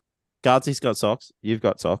 Gardsy's got socks. You've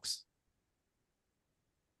got socks.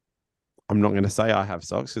 I'm not going to say I have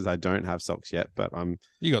socks because I don't have socks yet, but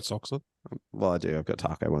You got socks on. well, I do. I've got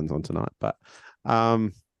taco ones on tonight, but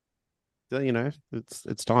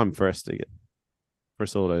it's time for us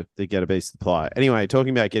all to get a piece of the pie. Anyway,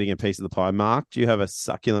 talking about getting a piece of the pie, Mark, do you have a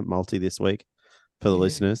succulent multi this week for the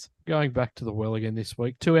listeners? Going back to the well again this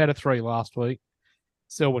week. 2 out of 3 last week.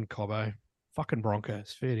 Selwyn Cobbo. Fucking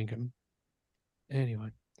Broncos. Fair income. Anyway.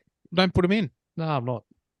 Don't put them in. No, I'm not.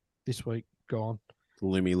 This week, gone.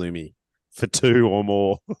 Loomy for 2 or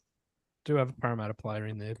more. Do have a Parramatta player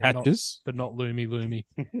in there. But not Loomy.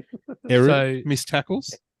 Error, So- missed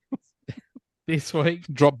tackles, This week,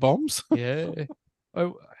 drop bombs. yeah.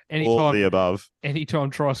 Oh, All the above.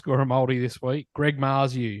 anytime try score a multi this week. Greg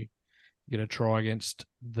Marzu going to try against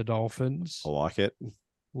the Dolphins. I like it.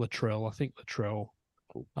 Latrell, I think Latrell,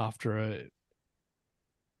 after a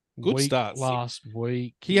Good week start. last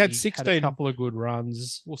week, He had a 16 couple of good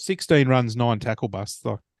runs. Well, 16 runs, 9 tackle busts.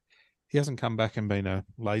 Like, he hasn't come back and been a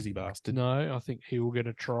lazy bastard. No, I think he will get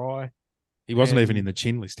a try. He wasn't even And- in the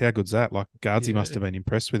chin list. How good's that? Like, Gardsy Yeah. must have been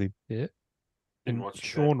impressed with him. And watch the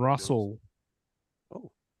Sean game, Russell.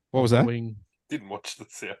 What was that? Wing. Didn't watch the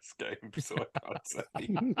South game, so I can't say.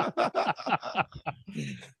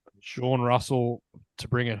 Sean Russell to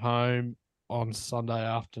bring it home on Sunday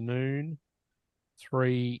afternoon.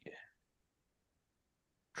 3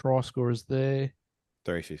 Try scorers there.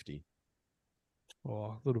 350. Oh,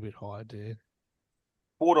 a little bit higher, Dan.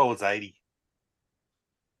 $4.80.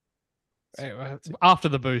 After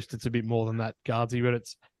the boost, it's a bit more than that, Gardsy, but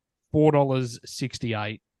it's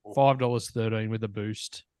 $4.68, $5.13 with a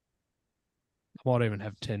boost. I might even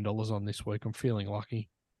have $10 on this week. I'm feeling lucky.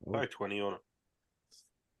 No 20 on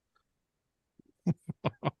it.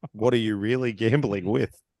 What are you really gambling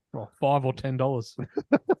with? Oh, $5 or $10.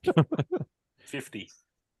 50.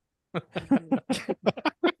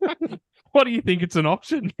 What do you think? It's an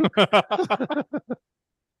option.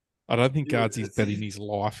 I don't think Gardsy's betting his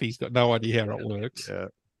life. He's got no idea how it works. Yeah.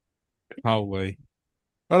 Holy.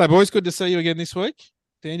 Righto, boys. Good to see you again this week.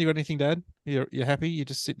 Dan, you got anything to add? You're happy? You're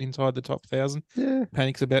just sitting inside the top 1,000? Yeah.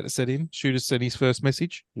 Panic's about to set in. Shooter's sent his first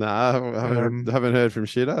message. No, I haven't heard from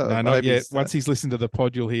Shooter. No, not yet. Once he's listened to the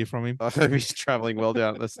pod, you'll hear from him. I hope he's traveling well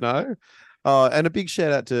down in the snow. And a big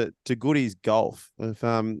shout out to Goodies Golf. If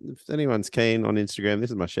anyone's keen on Instagram,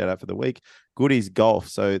 this is my shout out for the week. Goodies Golf.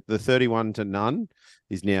 So the 31 to none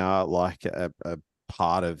is now like a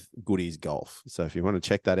part of Goodies Golf. So if you want to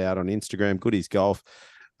check that out on Instagram, Goodies Golf,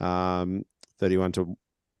 31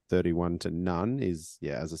 to none is,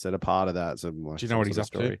 as I said, a part of that. So like, do you know what he's up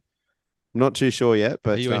to? I'm not too sure yet,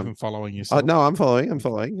 but are you even following yourself? No, I'm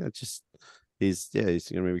following. It's just he's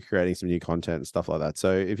going to be creating some new content and stuff like that.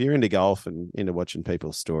 So if you're into golf and into watching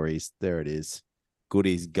people's stories, there it is.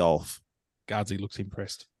 Goodies Golf. Gardsy looks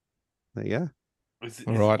impressed. There you go.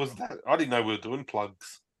 All right. I didn't know we were doing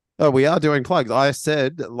plugs. Oh, we are doing plugs. I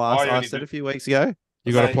said a few weeks ago.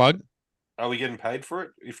 You got a plug? Are we getting paid for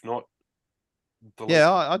it? If not,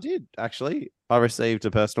 yeah, I did actually. I received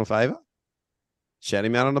a personal favor. Shout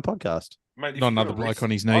him out on the podcast. Mate, not another bloke on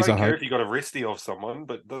his knees. I don't care hope. if you got a wristy off someone,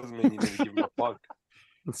 but it doesn't mean you need to give him a plug.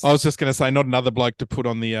 I was just going to say, not another bloke to put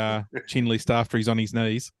on the chin list after he's on his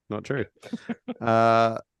knees. Not true.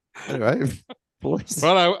 Anyway, boys.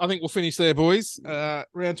 Right, I think we'll finish there, boys.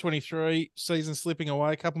 Round 23, season slipping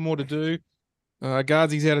away. A couple more to do.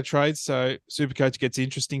 Gardsy's out of trade, so Supercoach gets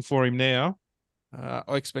interesting for him now.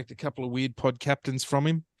 I expect a couple of weird pod captains from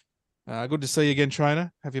him. Good to see you again,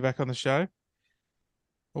 Trainer. Have you back on the show.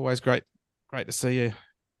 Always great to see you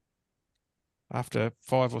after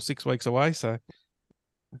 5 or 6 weeks away. So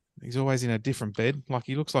he's always in a different bed. Like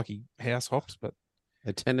he looks like he house hops, but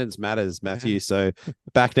attendance matters, Matthew. So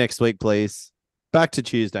back next week, please. Back to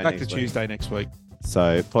Tuesday. Tuesday next week.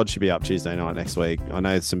 So pod should be up Tuesday night next week. I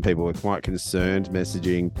know some people were quite concerned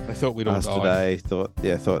messaging. They thought we'd all today.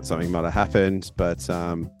 Thought something might have happened, but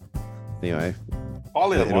anyway,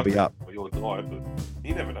 it'll be up. You'll die, but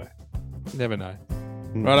you never know. Never know.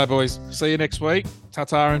 Righto, boys. See you next week.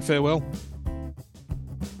 Ta-ta and farewell.